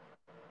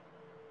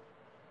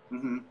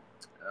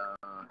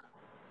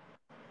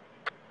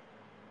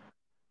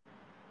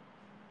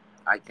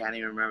 I can't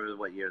even remember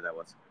what year that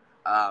was.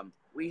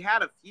 We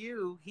had a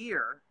few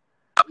here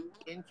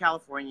in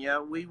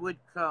California. We would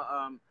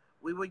go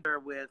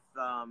with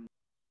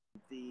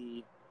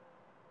the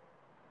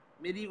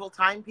medieval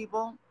time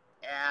people,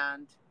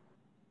 and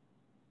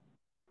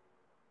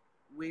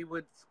we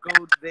would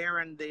go there,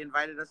 and they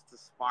invited us to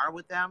spar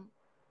with them.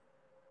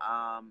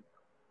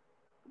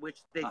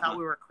 Which they thought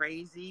we were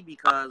crazy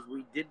because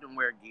we didn't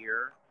wear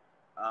gear.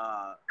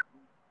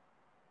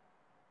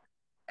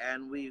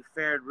 And we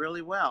fared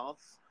really well.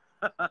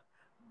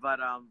 But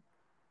at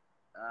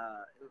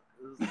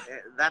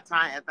that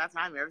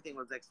time, everything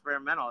was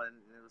experimental, and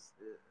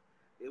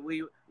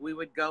we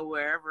would go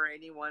wherever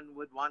anyone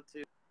would want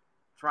to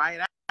try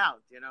it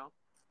out,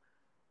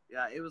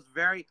 Yeah, it was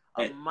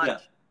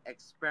much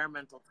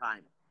experimental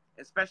time,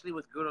 especially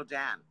with Gudo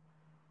Dan.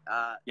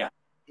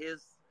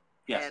 His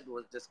head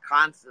was just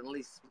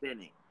constantly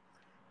spinning,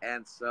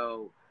 and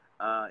so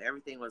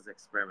everything was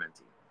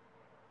experimenting.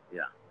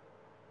 Yeah.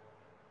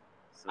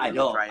 So I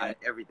know. Tried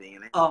everything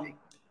and anything.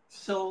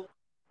 So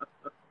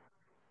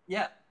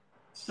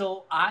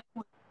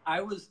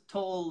I was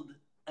told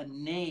a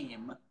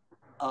name,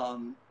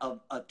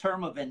 of a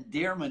term of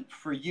endearment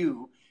for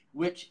you,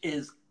 which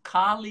is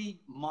Kali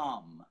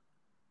Mom.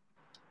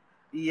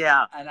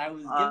 Yeah. And I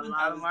was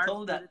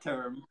told that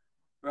term,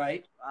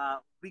 right?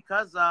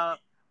 Because I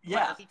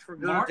teach for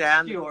Gudo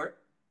Dan, Stewart,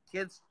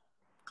 kids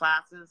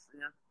classes,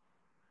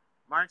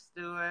 Mark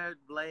Stewart,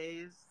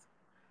 Blaze,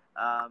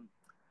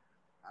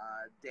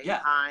 Dave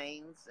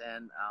Hines,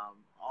 and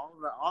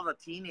all the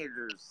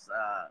teenagers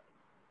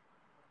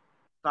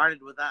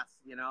started with us,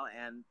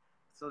 and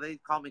so they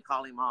call me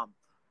Kali Mom.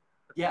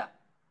 Yeah.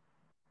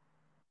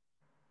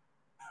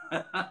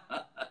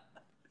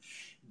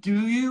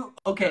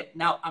 Okay,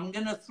 now I'm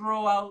going to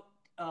throw out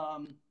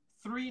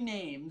 3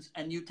 names,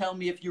 and you tell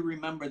me if you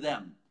remember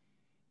them.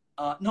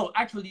 No,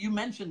 actually, you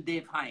mentioned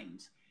Dave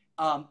Hines.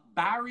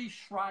 Barry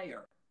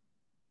Schreier.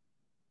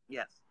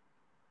 Yes.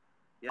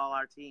 Yeah, all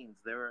our teens.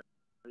 They were,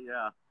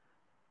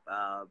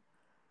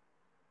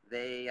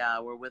 they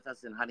were with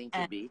us in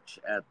Huntington Beach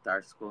at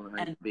our school in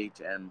Huntington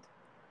Beach, and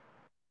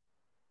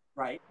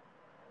right.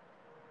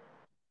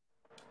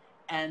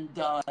 And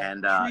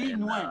and Tree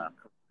in Nguyen.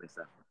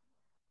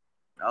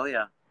 Oh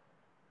yeah,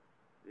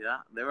 yeah,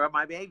 they were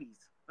my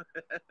babies.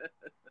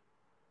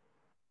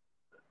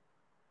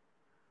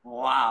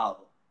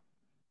 Wow.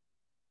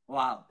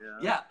 Wow. Yeah.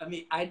 Yeah. I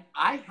mean, I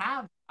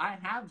have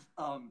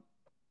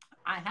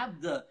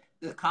the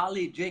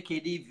Kali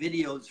JKD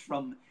videos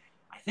from,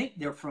 I think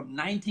they're from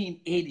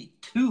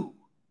 1982.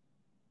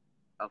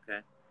 Okay.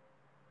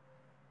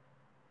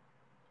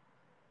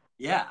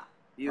 Yeah.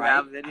 You right?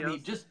 have videos? I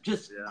mean, just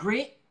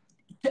great.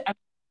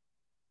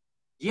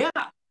 Yeah.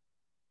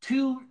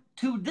 To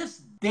this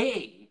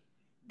day,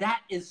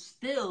 that is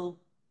still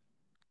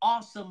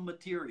awesome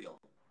material,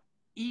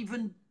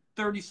 even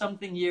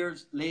 30-something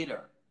years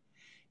later.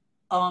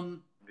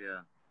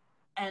 Yeah.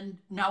 And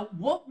now,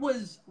 what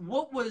was?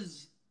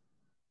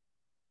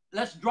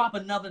 Let's drop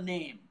another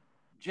name,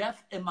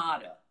 Jeff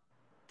Imada.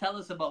 Tell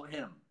us about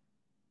him.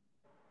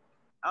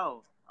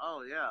 Oh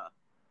yeah.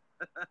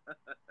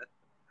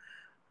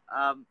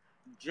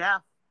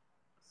 Jeff,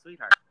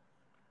 sweetheart.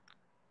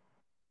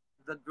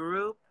 The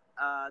group,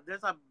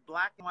 there's a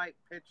black and white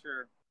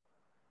picture.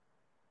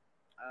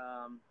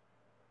 I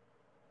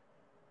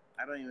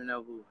don't even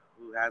know who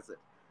has it,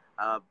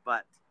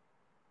 but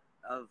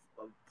of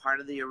part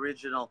of the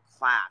original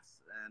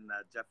class. And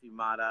Jeff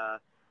Imada,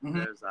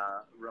 there's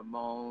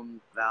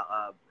Ramon,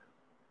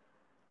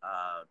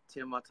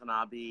 Tim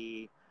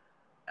Watanabe,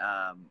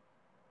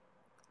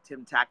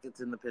 Tim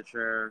Tackett's in the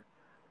picture.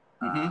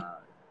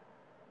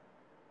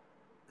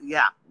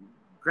 Yeah,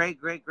 great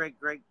group.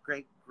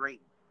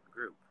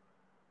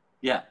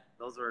 Yeah,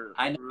 those were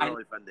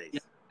really fun days. Yeah,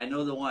 I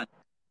know the one.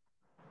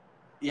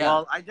 Yeah.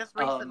 Well, I just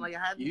recently, I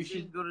hadn't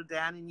seen Go to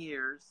Dan in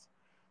years,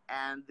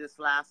 and this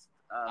last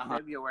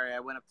February I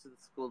went up to the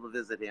school to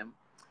visit him,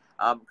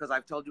 because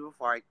I've told you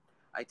before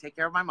I take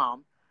care of my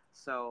mom,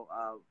 so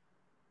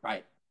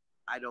right.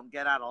 I don't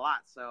get out a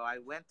lot. So I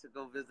went to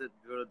go visit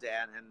Go to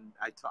Dan, and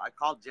I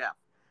called Jeff,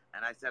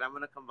 and I said I'm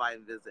gonna come by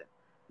and visit.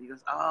 He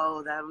goes,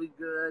 oh, that'll be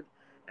good.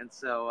 And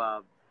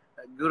so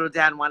Guru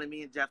Dan wanted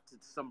me and Jeff to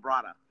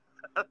sombrata.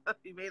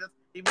 he made us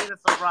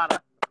sombrata.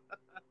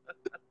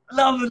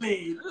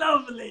 Lovely.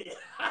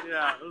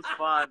 Yeah, it was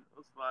fun.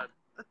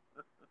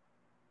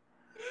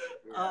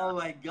 Yeah. Oh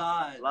my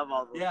God. Love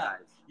all those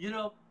guys. You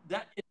know,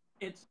 that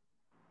it's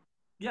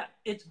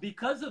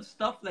because of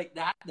stuff like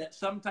that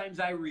sometimes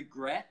I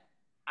regret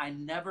I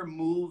never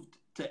moved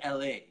to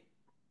LA.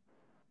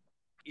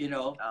 You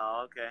know?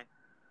 Oh, okay.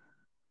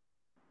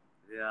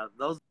 Yeah,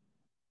 those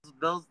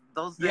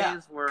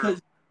days were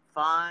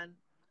fun.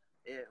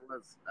 It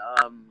was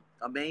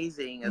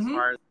amazing as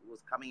far as it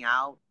was coming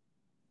out.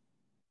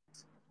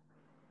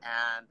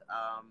 And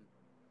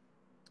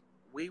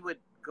we would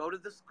go to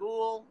the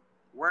school,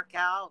 work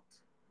out,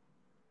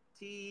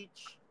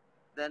 teach.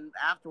 Then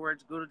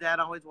afterwards, Guru Dad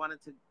always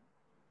wanted to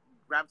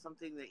grab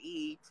something to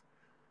eat.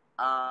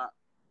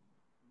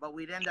 But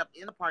we'd end up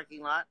in the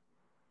parking lot,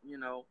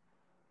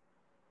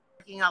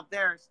 working out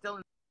there, still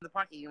in the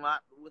parking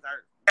lot with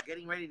our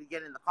getting ready to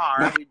get in the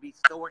car. We'd be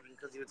still working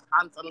because he was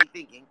constantly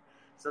thinking.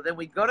 So then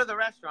we'd go to the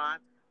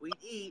restaurant, we'd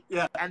eat,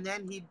 and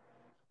then he'd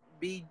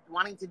be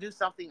wanting to do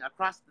something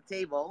across the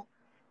table,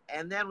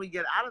 and then we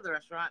get out of the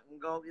restaurant and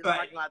go in the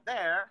parking lot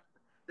there.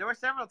 There were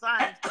several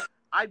times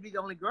I'd be the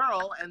only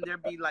girl, and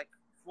there'd be like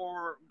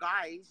 4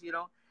 guys,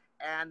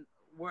 and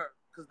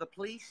because the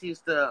police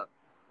used to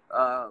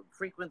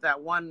frequent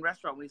that one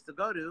restaurant we used to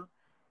go to,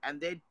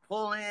 and they'd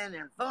pull in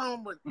and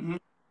boom with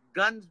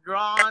guns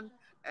drawn,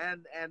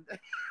 and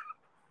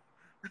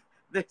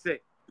they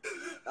say,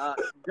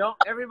 "Don't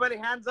everybody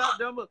hands up,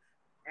 don't move."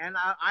 And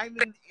I'm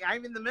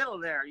in the middle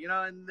there,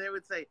 and they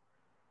would say,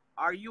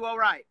 "Are you all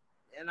right?"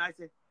 And I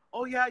say,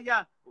 "Oh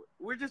yeah,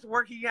 we're just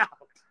working out."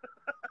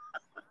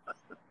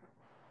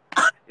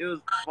 It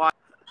was fun.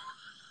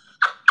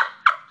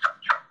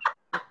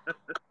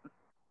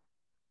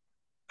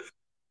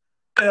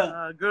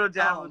 Guru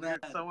Dad was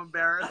so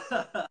embarrassed.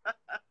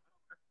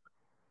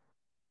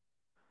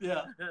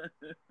 Yeah.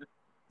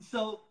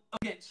 So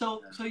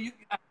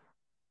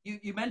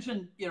you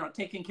mentioned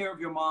taking care of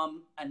your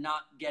mom and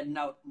not getting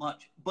out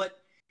much,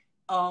 but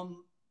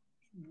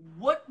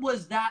what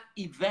was that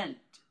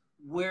event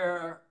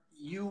where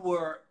you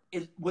were?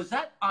 Was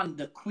that on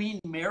the Queen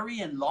Mary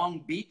in Long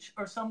Beach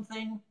or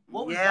something?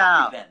 What was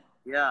that event?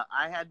 Yeah,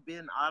 I had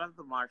been out of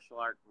the martial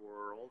art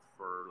world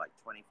for like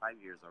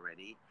 25 years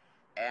already,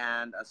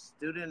 and a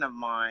student of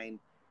mine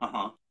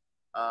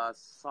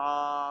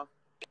saw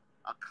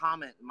a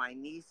comment my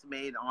niece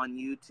made on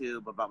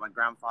YouTube about my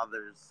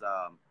grandfather's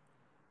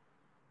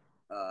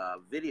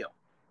video.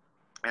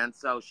 And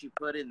so she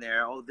put in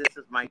there, "Oh, this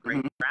is my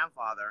great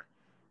grandfather."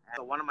 And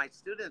so one of my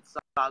students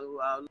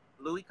saw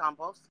Louis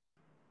Campos,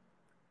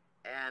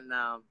 and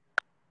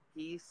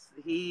he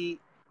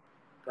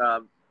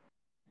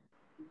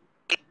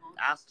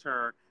asked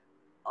her,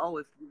 "Oh,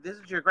 if this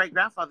is your great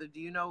grandfather,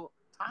 do you know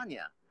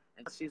Tanya?"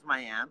 And she's my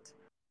aunt.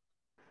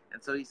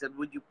 And so he said,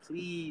 "Would you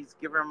please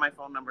give her my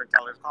phone number and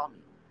tell her to call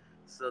me?"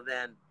 So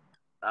then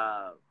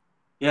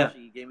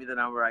she gave me the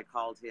number. I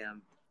called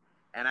him.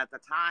 And at the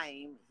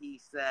time, he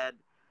said,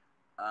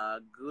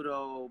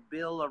 Guru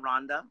Bill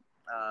Aranda,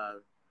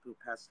 who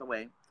passed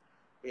away.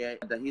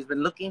 He's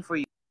been looking for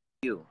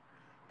you.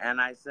 And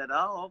I said,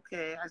 oh,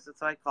 okay. I said,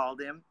 so I called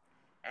him.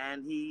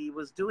 And he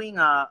was doing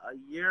a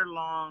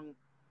year-long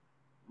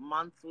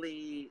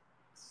monthly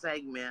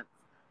segment.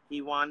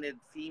 He wanted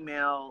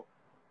female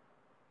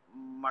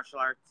martial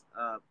arts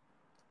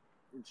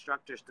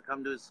instructors to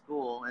come to his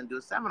school and do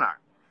a seminar.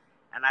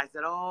 And I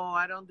said, oh,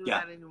 I don't do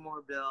that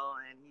anymore, Bill.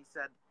 And he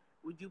said,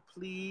 would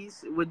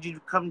you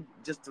come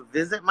just to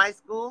visit my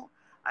school?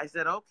 I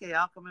said, okay,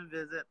 I'll come and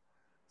visit.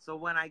 So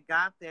when I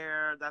got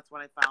there, that's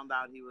when I found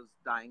out he was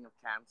dying of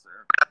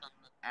cancer.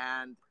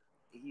 And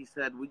he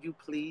said, would you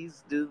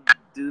please do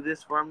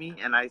this for me?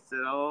 And I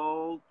said,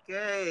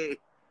 okay.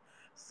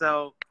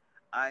 So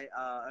I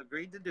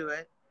agreed to do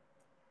it.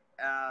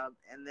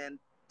 And then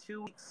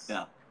 2 weeks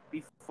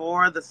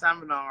before the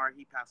seminar,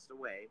 he passed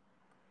away.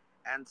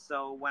 And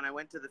so when I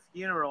went to the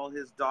funeral,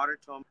 his daughter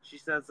told me, she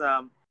says,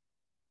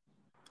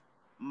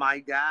 my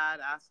dad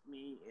asked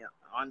me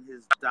on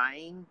his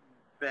dying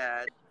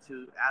bed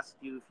to ask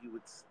you if you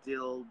would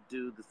still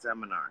do the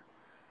seminar.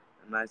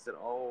 And I said,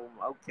 oh,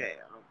 okay.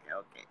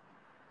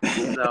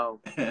 So,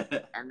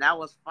 and that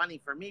was funny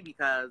for me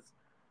because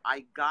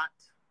I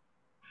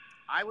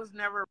was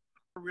never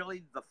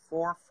really the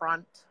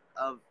forefront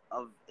of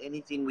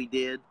anything we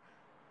did.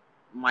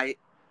 My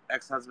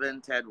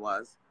ex-husband, Ted,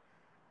 was.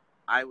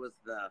 I was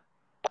the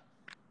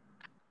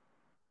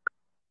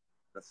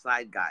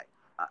side guy,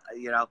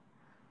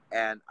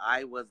 and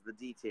I was the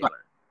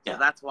detailer. So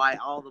that's why I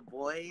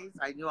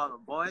knew all the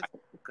boys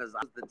because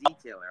I was the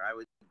detailer. I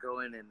would go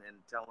in and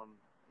tell them,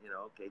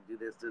 okay, do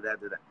this, do that,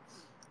 do that.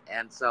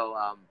 And so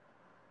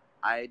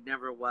I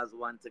never was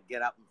one to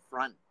get up in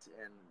front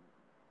and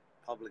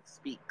public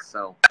speak.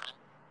 So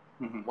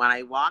when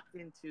I walked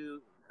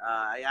into,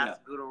 I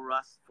asked Guru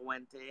Russ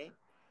Fuente,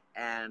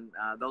 and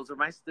those are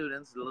my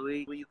students.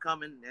 Louis, will you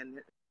come and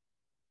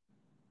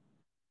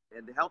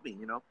help me,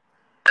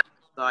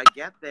 So I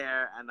get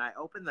there, and I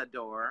open the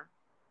door,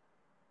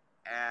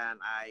 and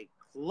I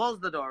close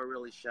the door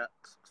really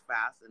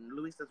fast. And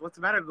Louis says, what's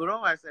the matter, Guru?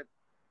 I said,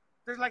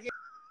 there's like...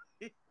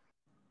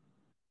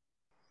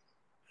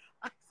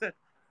 I said,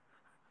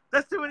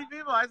 there's too many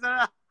people. I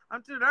said,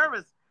 I'm too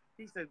nervous.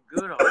 He said,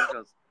 Guru. He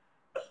goes,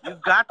 you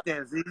got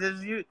this. He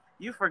says,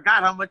 you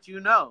forgot how much you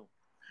know.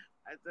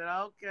 I said,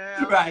 okay.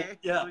 Right,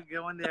 yeah. We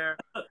go in there.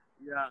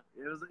 Yeah,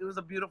 it was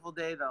a beautiful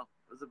day, though.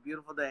 It was a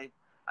beautiful day.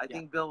 I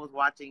think Bill was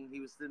watching. He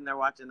was sitting there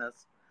watching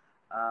us.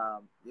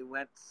 It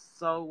went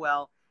so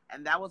well.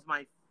 And that was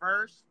my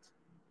first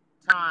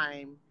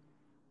time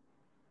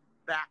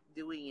back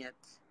doing it.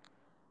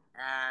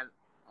 And,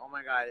 oh,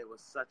 my God, it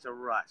was such a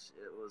rush.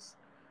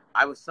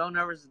 I was so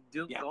nervous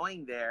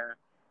going there.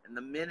 And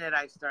the minute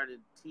I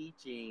started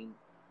teaching,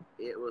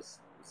 it was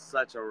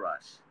such a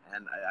rush.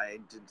 And I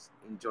just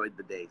enjoyed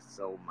the day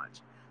so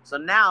much. So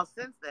now,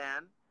 since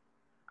then,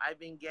 I've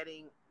been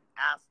getting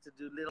asked to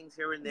do little things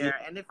here and there.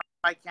 And if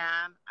I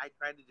can, I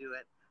try to do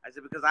it. I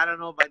said, because I don't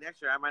know, by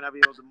next year, I might not be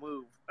able to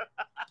move.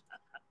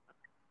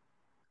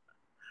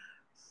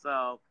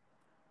 So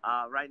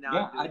right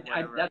now, I'm doing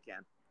whatever I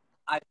can.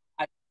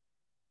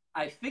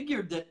 I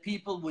figured that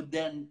people would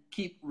then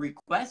keep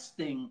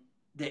requesting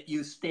that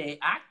you stay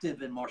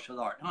active in martial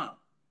art, huh?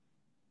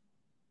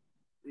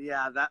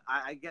 Yeah, that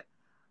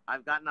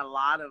I've gotten a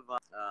lot of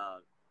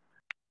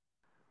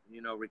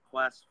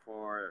requests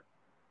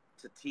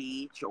to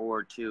teach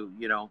or to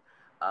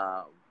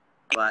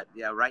but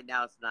yeah, right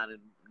now it's not in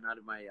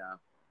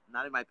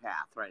my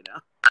path right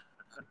now.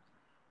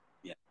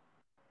 Yeah.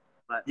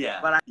 But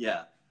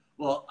yeah.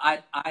 Well,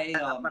 I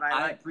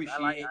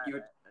appreciate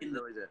your. I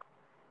really did.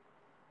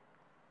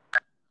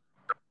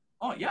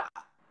 Oh yeah,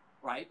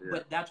 right. Yeah.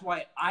 But that's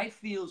why I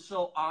feel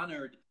so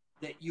honored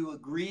that you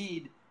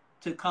agreed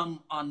to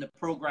come on the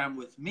program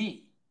with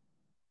me.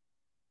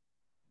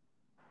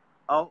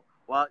 Oh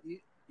well,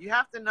 you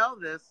have to know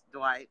this,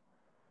 Dwight.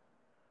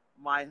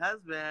 My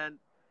husband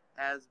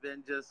has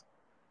been just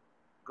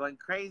going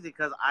crazy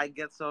because I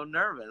get so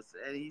nervous,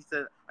 and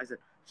I said,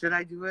 should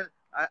I do it?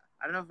 I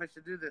don't know if I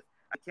should do this.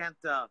 I can't,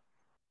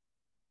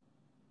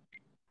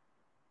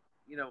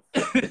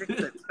 fix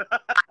it.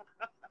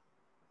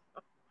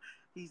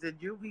 He said,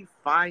 you'll be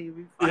fine. You'll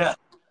be fine. Yeah.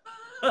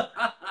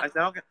 I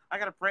said, okay, I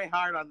got to pray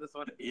hard on this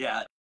one.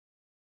 Yeah.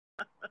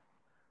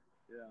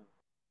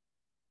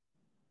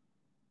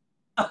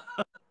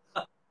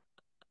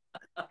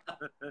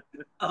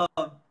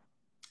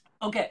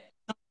 Okay,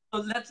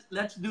 so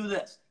let's do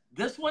this.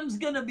 This one's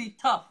gonna be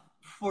tough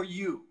for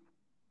you.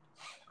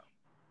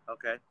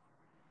 Okay.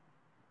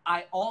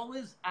 I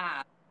always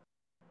ask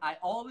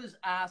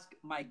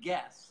my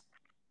guests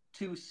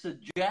to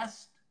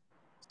suggest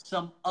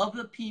some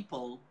other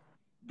people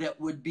that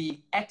would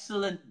be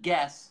excellent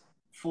guests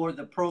for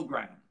the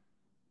program.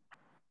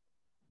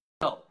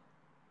 So,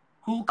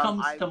 who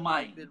comes to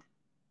mind? I've been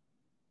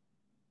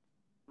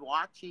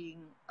watching.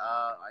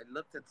 I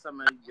looked at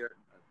some of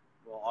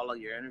all of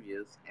your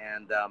interviews,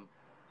 and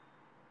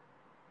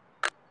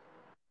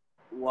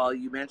Well,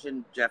 you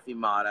mentioned Jeffy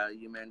Mata.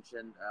 You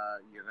mentioned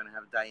you're going to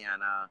have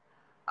Diana,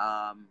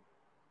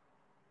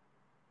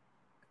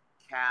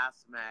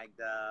 Cass,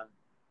 Magda,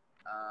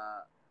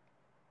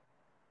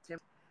 Tim.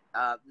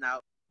 Now,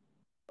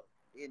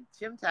 in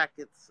Tim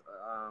Tackett's,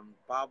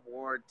 Bob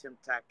Ward, Tim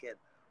Tackett,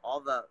 all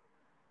the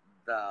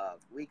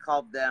we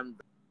called them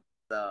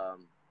the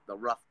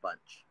rough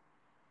bunch.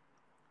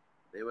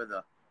 They were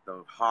the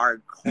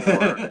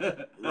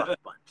hardcore rough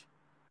bunch.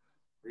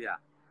 Yeah.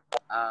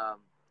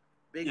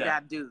 Big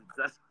bad dudes.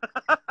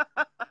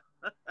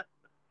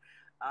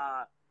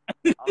 A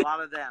lot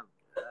of them,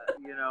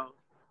 you know.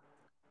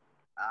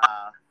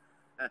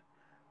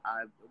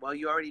 Well,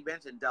 you already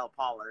mentioned Del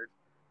Pollard.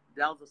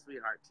 Del's a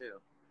sweetheart too.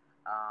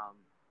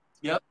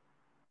 Yep.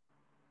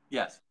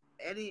 Yes.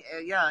 Any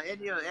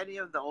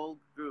of the old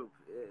group,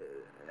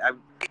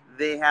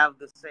 they have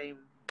the same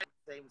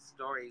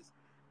stories,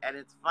 and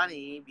it's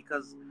funny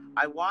because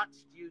I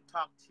watched you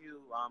talk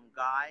to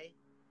Guy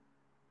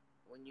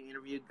when you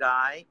interviewed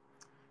Guy,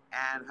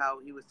 and how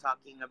he was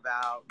talking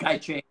about Guy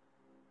changed.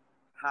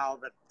 How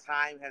the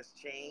time has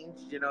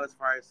changed, you know, as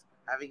far as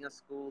having a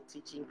school,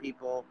 teaching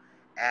people,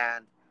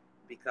 and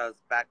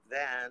because back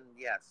then,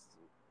 yes,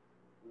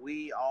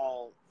 we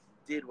all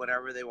did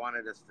whatever they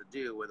wanted us to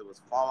do, whether it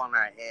was fall on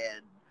our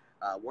head,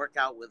 work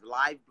out with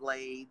live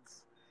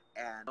blades,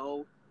 and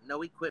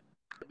no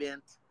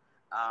equipment.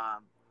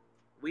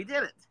 We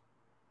did it.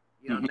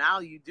 You know, now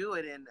you do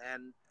it,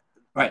 and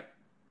right.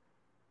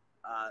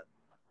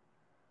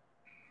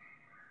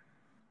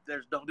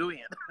 There's no doing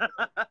it.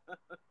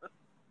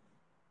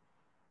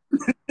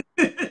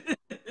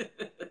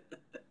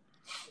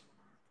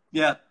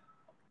 Yeah.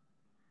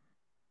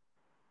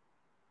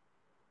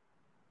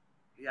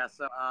 Yeah.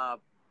 So.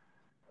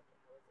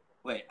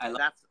 Wait, I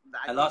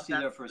lost you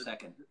there for a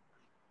second.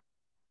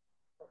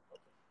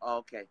 Oh,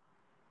 okay.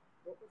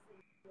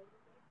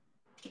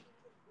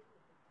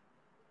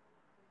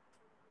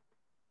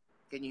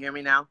 Can you hear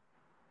me now?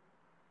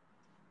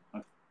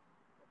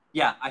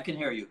 Yeah, I can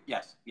hear you.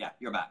 Yes. Yeah,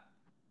 you're back.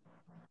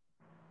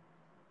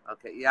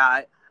 Okay.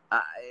 Yeah,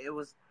 it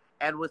was,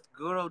 and with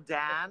Guru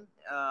Dan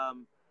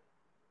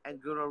and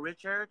Guru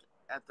Richard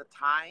at the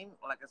time,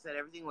 like I said,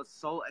 everything was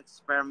so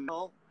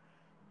experimental.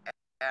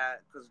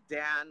 Because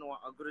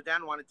Guru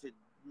Dan wanted to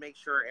make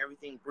sure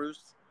everything,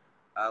 Bruce,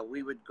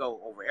 we would go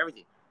over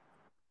everything.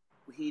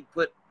 He'd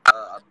put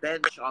a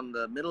bench on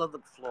the middle of the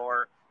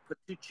floor, put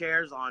 2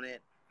 chairs on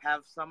it,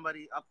 have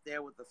somebody up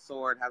there with a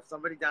sword, have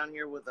somebody down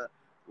here with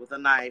a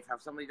knife,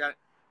 have somebody down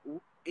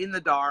in the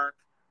dark,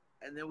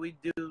 and then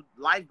we'd do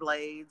live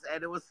blades,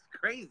 and it was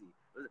crazy.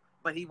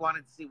 But he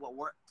wanted to see what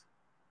worked.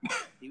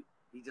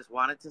 he just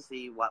wanted to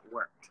see what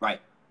worked.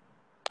 Right.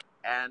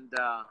 And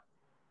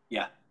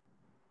yeah.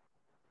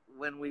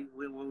 When we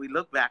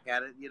look back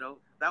at it, you know,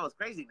 that was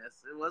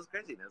craziness. It was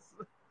craziness.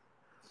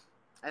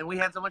 And we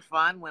had so much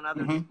fun when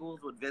other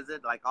schools would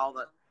visit, like all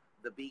the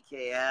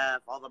BKF,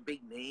 all the big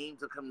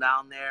names would come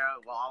down there,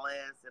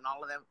 Wallace and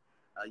all of them,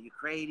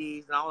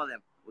 Eucrates and all of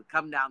them would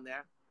come down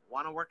there,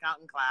 want to work out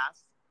in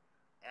class.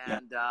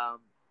 And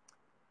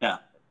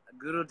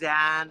Guru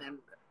Dan, and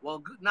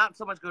well, not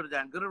so much Guru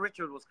Dan. Guru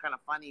Richard was kind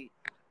of funny.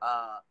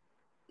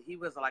 He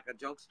was like a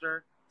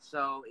jokester.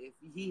 So if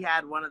he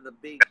had one of the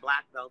big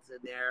black belts in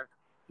there,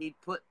 he'd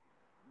put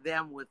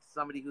them with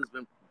somebody who's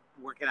been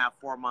working out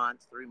 4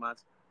 months, 3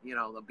 months, you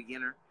know, a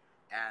beginner,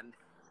 and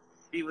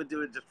he would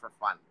do it just for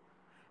fun.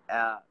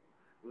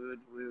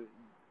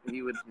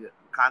 He would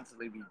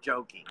constantly be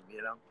joking,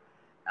 you know.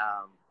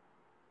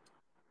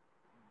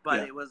 But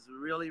it was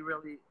really,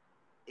 really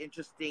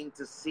interesting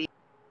to see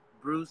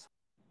Bruce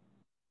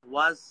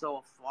was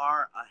so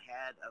far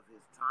ahead of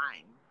his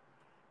time,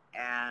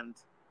 and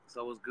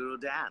so was Guru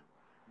Dan.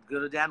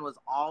 Guru Dan was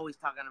always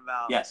talking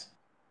about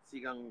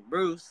Sigung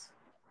Bruce,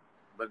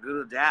 but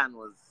Guru Dan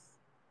was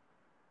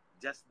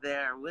just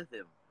there with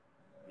him,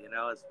 you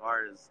know, as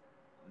far as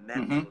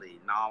mentally,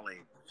 knowledge,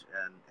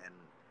 and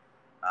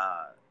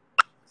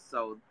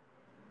so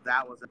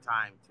that was a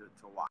time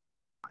to watch.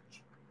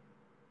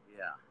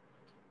 Yeah.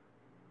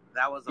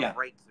 That was a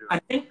breakthrough, I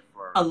think,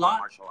 for a lot,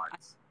 martial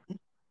arts.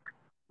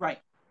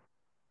 Right.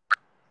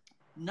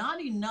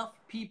 Not enough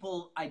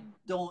people, I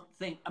don't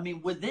think, I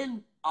mean,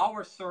 within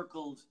our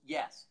circles,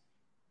 yes.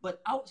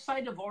 But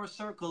outside of our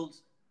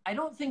circles, I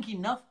don't think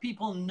enough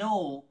people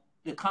know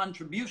the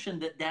contribution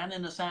that Dan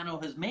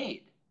Inosanto has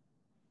made.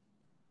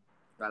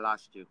 I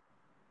lost you.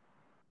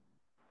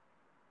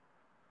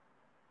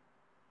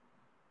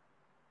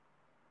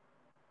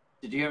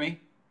 Did you hear me?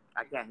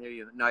 I can't hear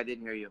you. No, I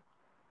didn't hear you.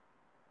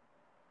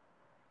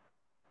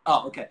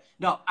 Oh, okay.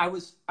 No, I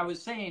was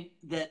saying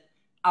that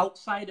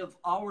outside of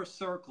our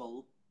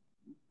circle,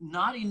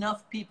 not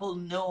enough people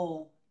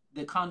know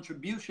the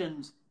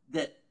contributions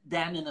that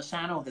Dan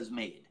Inosanto has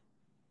made.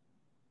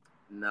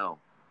 No.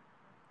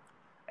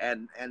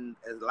 And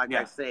like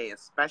I say,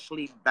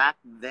 especially back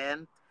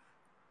then,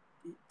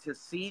 to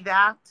see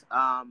that,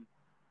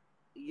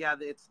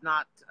 it's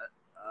not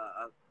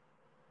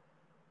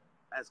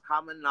as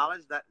common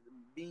knowledge that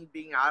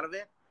being out of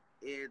it,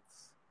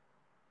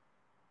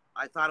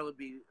 I thought it would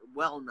be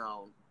well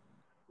known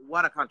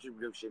what a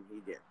contribution he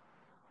did.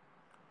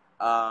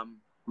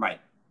 Right.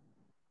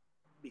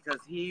 Because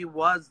he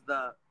was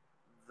the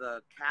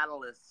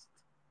catalyst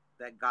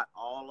that got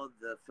all of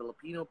the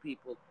Filipino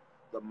people,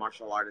 the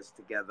martial artists,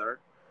 together.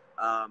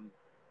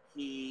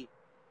 He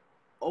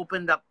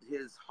opened up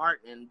his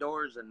heart and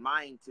doors and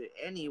mind to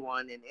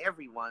anyone and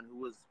everyone who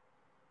was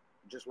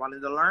just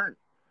wanted to learn.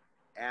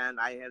 And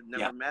I have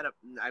never met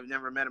I've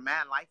never met a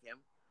man like him.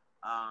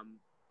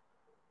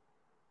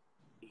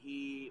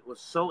 He was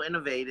so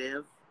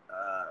innovative,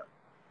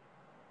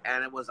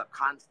 and it was a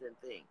constant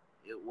thing.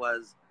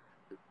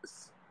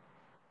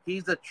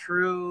 He's a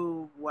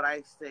true, what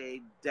I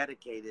say,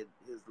 dedicated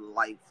his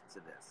life to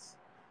this,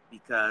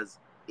 because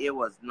it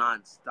was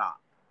nonstop.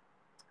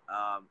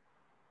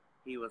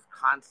 He was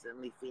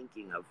constantly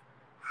thinking of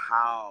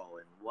how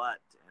and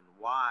what and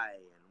why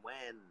and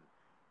when,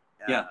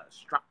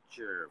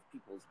 structure of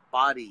people's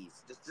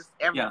bodies, just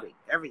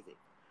everything.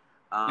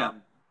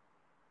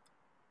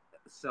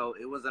 So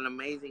it was an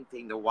amazing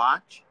thing to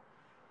watch.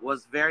 It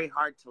was very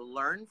hard to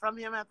learn from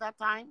him at that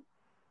time,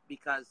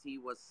 because he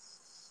was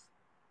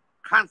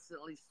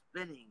constantly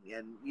spinning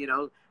and,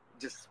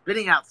 just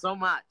spitting out so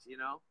much,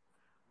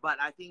 But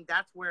I think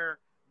that's where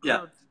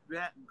go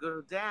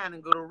to Dan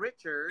and go to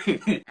Richard,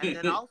 and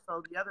then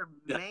also the other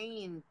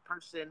main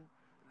person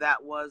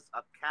that was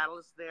a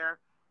catalyst there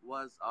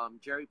was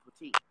Jerry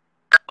Poteet.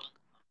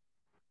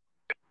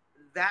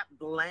 That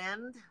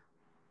blend,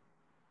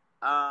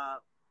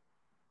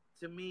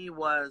 to me,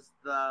 was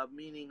the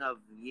meaning of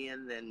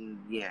yin and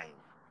yang,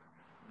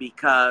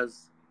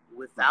 because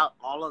without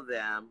all of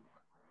them,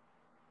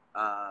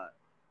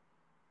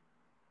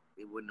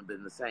 it wouldn't have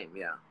been the same.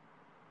 Yeah.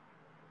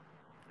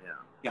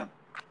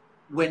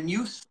 When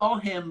you saw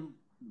him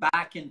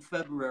back in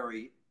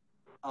February,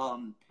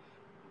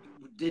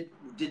 did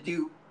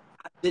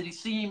he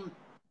seem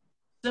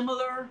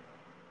similar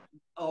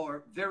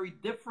or very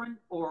different,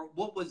 or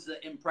what was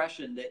the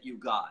impression that you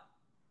got?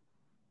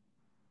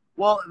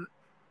 Well,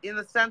 in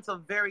the sense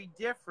of very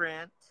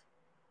different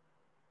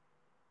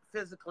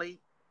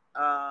physically.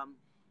 I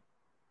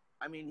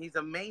mean, he's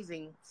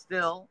amazing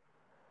still,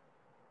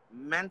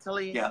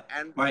 mentally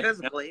and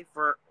physically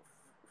for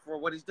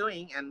what he's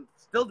doing and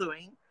still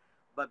doing.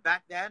 But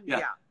back then,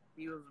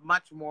 he was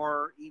much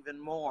more, even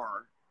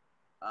more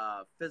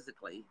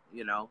physically,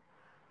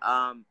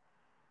 and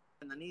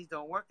the knees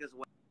don't work as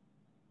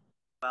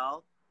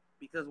well,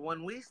 because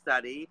when we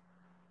studied,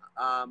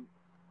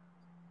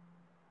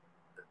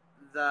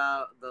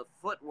 the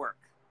footwork.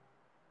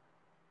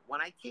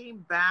 When I came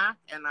back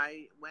and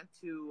I went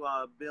to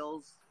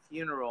Bill's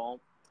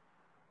funeral,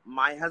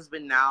 my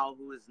husband now,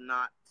 who is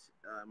not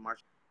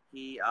martial,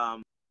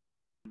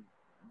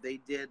 they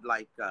did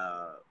like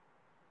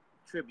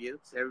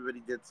tributes.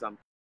 Everybody did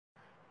something,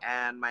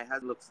 and my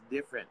husband looks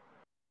different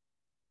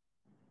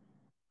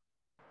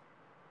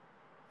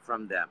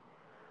from them.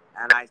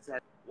 And I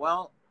said,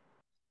 well,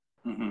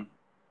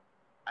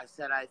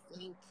 I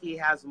think he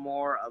has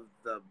more of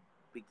the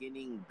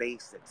beginning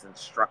basics and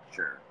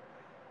structure.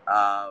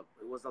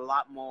 It was a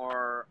lot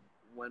more,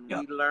 when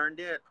we learned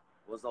it,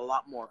 was a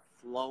lot more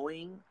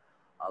flowing,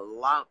 a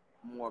lot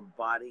more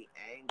body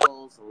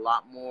angles, a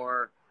lot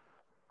more,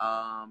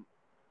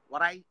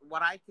 what I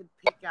could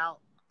pick out,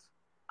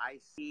 I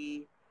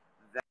see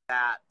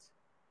that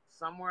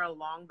somewhere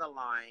along the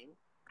line,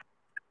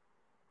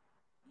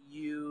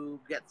 you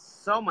get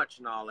so much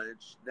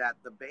knowledge that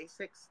the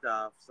basic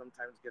stuff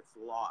sometimes gets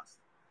lost.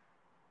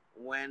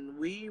 When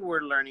we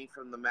were learning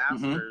from the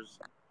masters,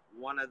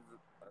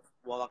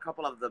 a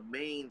couple of the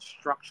main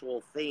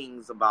structural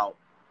things about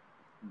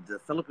the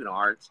Filipino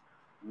arts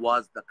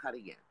was the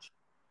cutting edge.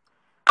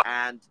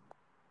 And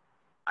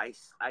I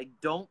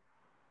don't,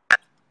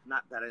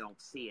 not that I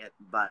don't see it,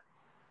 but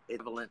it's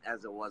equivalent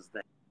as it was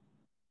then,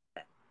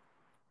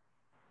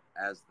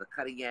 as the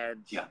cutting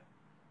edge,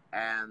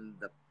 and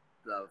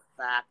the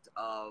fact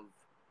of,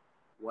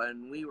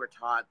 when we were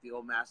taught, the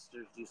old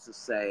masters used to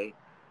say,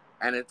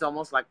 and it's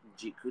almost like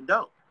Jeet Kune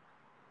Do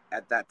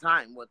at that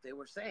time, what they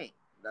were saying.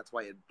 That's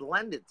why it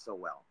blended so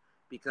well,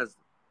 because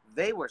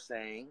they were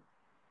saying,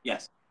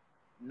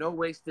 no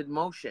wasted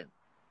motion.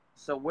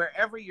 So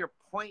wherever your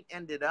point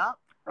ended up,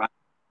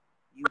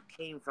 you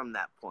came from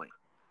that point.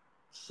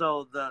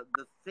 So the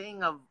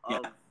thing of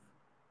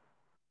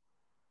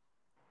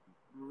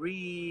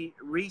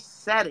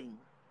resetting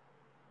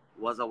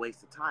was a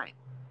waste of time.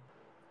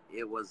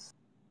 It was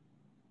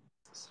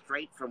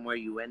straight from where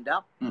you end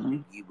up,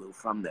 you move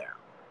from there.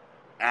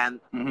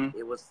 And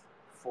it was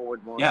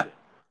forward motion.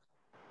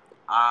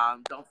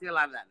 Don't see a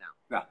lot of that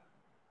now.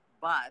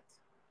 But,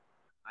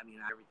 I mean,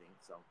 everything,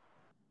 so.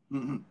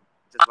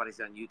 Just what I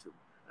see on YouTube.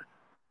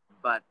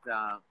 But,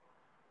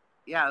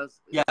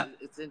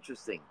 it's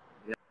interesting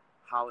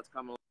how it's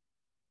come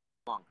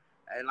along.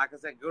 And like I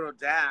said, Guru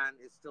Dan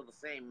is still the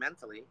same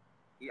mentally.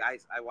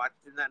 I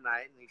watched him that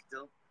night, and he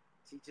still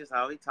teaches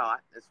how he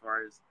taught, as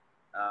far as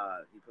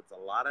he puts a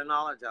lot of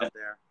knowledge out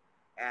there.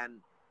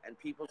 And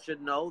people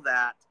should know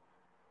that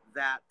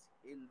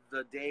in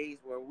the days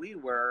where we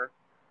were,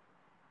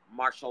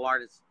 martial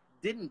artists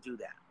didn't do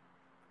that.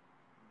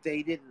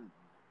 They didn't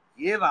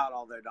give out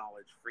all their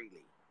knowledge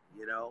freely,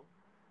 you know.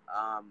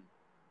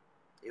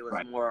 It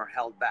was more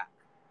held back.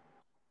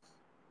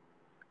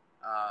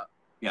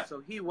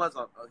 So he was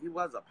a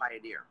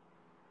pioneer.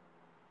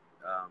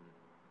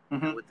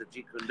 With the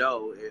Jeet Kune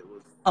Do, it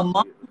was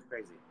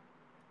crazy.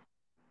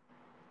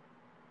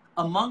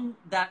 Among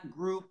that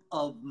group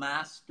of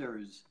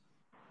masters,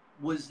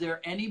 was there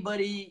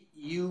anybody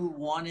you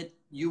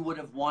would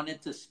have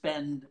wanted to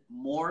spend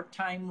more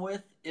time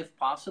with, if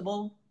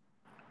possible?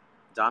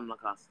 John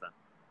LaCosta.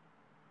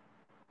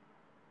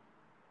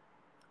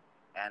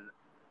 And,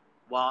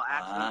 well,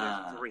 actually,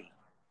 there's 3.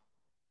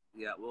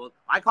 Yeah, well,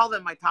 I call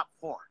them my top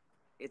 4.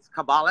 It's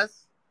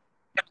Cabales,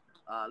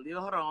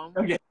 Leo Horon,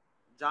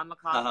 John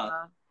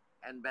LaCosta,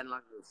 and Ben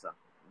Lagusa.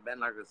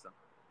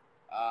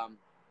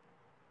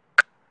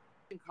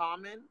 In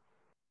common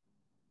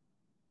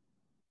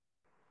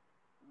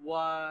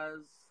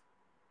was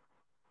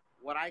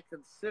what I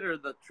consider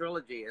the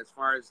trilogy as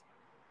far as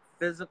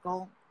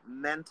physical,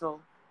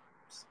 mental,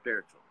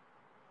 spiritual.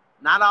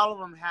 Not all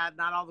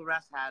the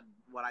rest had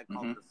what I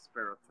call the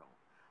spiritual.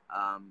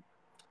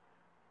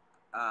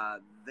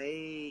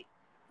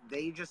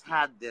 They just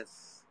had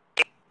this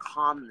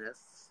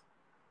calmness,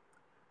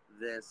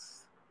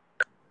 this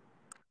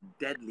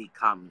deadly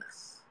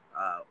calmness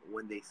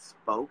when they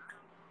spoke,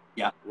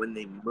 when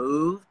they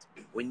moved,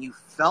 when you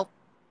felt.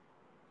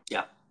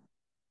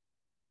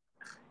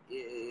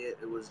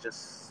 It was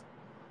just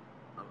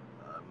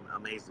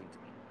amazing to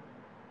me.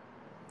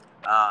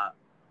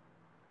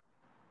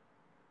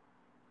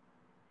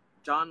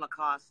 John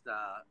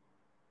LaCosta,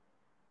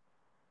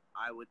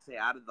 I would say,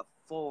 out of the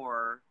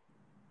 4,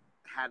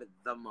 had it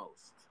the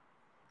most.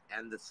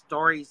 And the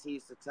stories he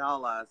used to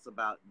tell us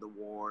about the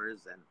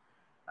wars and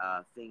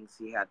things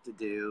he had to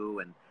do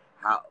and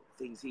how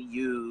things he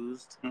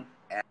used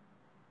and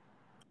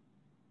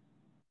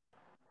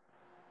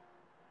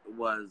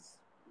was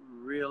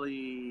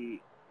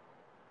really,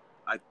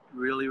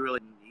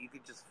 you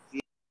could just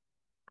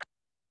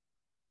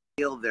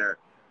feel their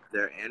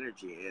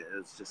energy. It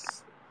was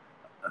just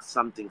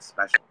something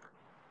special.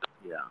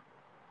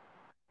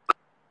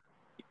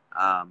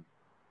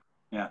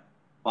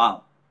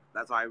 Wow.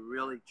 That's why I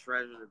really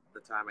treasure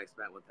the time I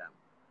spent with them.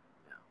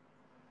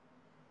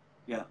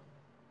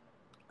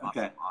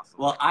 Okay. Awesome.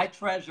 Well, I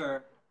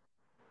treasure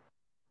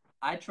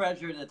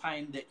the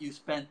time that you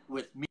spent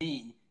with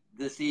me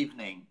this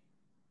evening.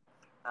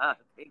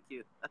 Thank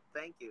you.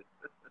 Thank you.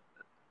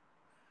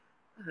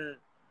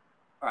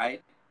 All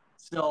right.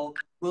 So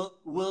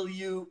will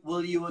you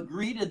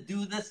agree to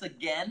do this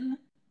again?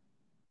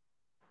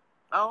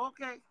 Oh,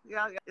 okay.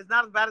 Yeah. It's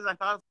not as bad as I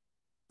thought it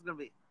was gonna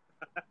be.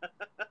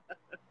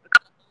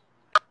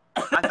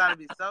 I thought I'd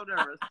be so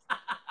nervous.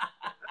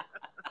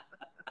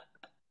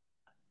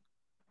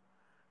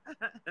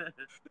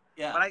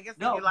 But I guess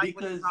if you like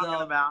what you're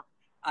talking about.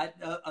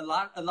 A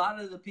lot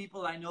of the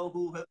people I know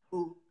who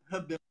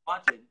have been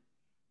watching,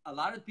 a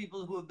lot of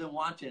people who have been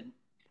watching,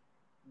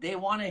 they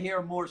want to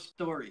hear more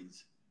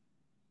stories.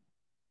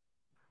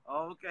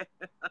 Oh, okay.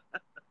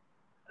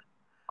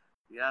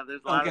 Yeah,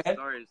 there's a lot of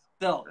stories.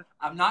 So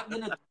I'm not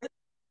gonna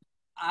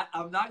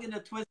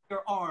twist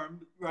your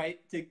arm, right,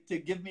 to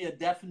give me a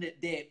definite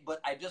date,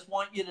 but I just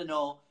want you to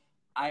know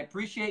I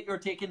appreciate your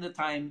taking the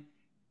time.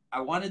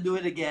 I want to do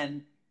it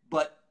again,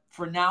 but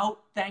for now,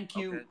 thank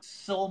you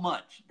so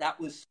much. It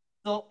was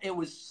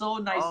so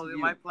nice of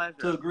you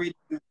to agree to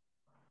do.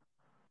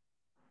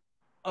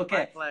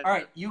 Okay. All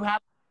right. You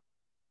have,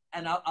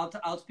 and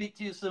I'll speak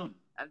to you soon.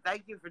 And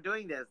thank you for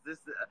doing this.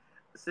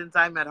 Since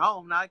I'm at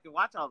home now, I can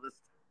watch all this.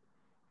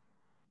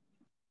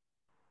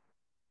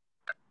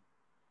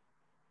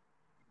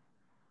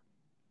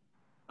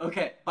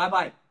 Okay.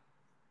 Bye-bye.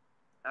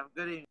 Have a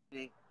good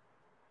evening.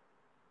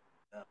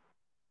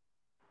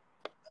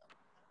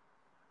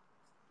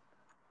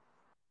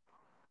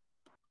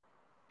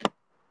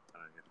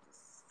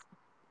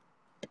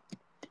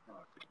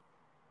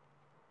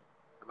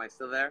 Am I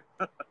still there?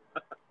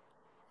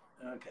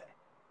 Okay.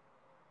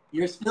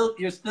 You're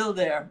still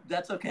there.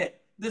 That's okay.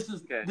 This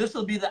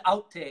will be the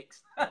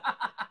outtakes. All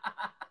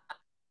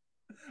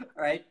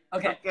right.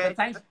 Okay. So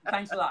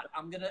thanks a lot.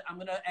 I'm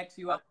gonna X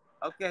you up.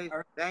 Okay.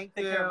 Right. Thank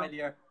you. Take care, my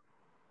dear.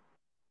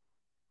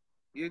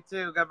 You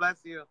too. God bless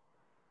you.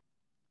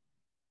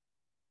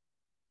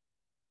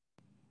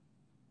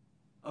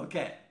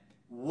 Okay.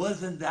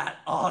 Wasn't that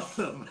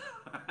awesome?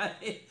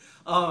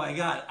 Oh my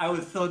God. I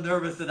was so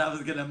nervous that I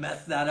was going to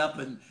mess that up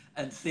and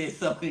say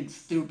something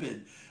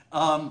stupid.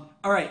 All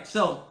right.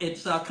 So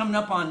it's coming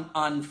up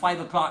on 5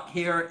 o'clock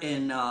here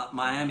in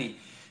Miami.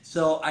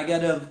 So I got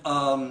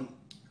to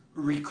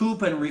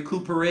recoup and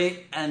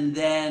recuperate and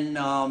then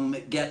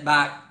get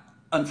back.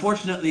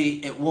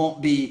 Unfortunately, it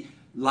won't be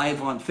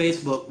live on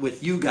Facebook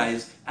with you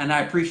guys, and I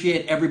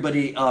appreciate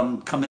everybody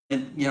coming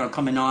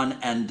on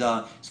and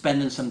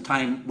spending some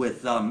time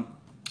with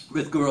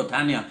Guru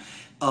Tanya.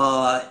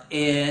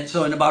 And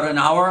so in about an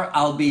hour,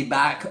 I'll be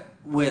back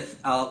with,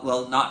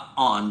 well, not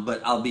on,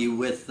 but I'll be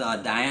with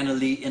Diana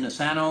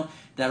Inosanto.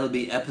 That'll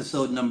be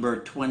episode number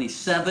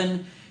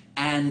 27.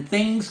 And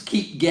things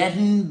keep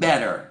getting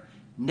better.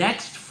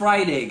 Next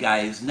Friday,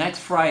 guys, next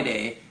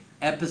Friday,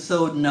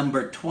 episode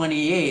number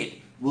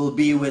 28 will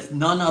be with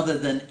none other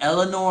than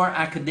Eleanor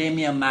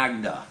Academia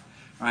Magda.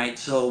 Right,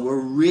 so we're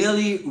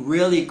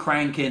really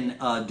cranking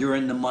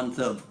during the month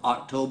of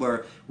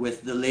October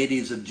with the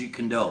ladies of Jeet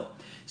Kune Do.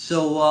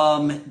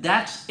 So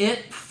that's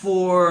it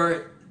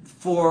for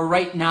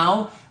right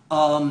now.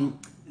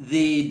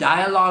 The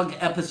dialogue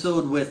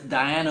episode with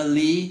Diana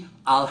Lee,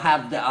 I'll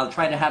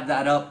try to have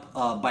that up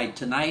by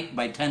tonight,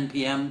 by 10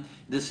 p.m.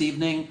 this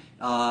evening.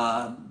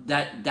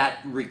 That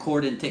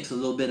recording takes a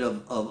little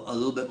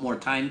bit more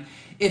time.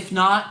 If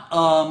not,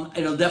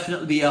 it'll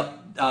definitely be up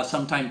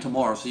sometime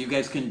tomorrow, so you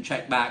guys can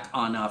check back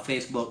on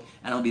Facebook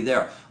and I'll be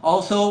there.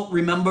 Also,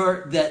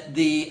 remember that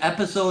the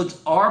episodes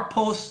are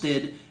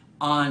posted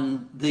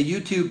on the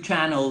YouTube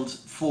channels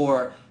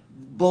for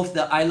both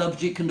the I Love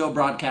Jeet Kune Do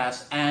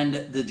broadcast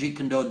and the Jeet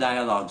Kune Do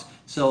dialogues.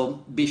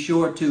 So be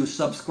sure to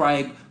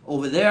subscribe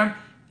over there,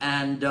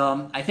 and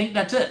I think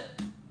that's it.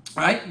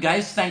 All right,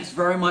 guys, thanks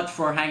very much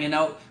for hanging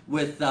out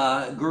with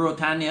Guru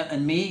Tanya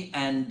and me,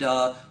 and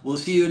we'll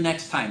see you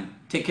next time.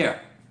 Take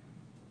care.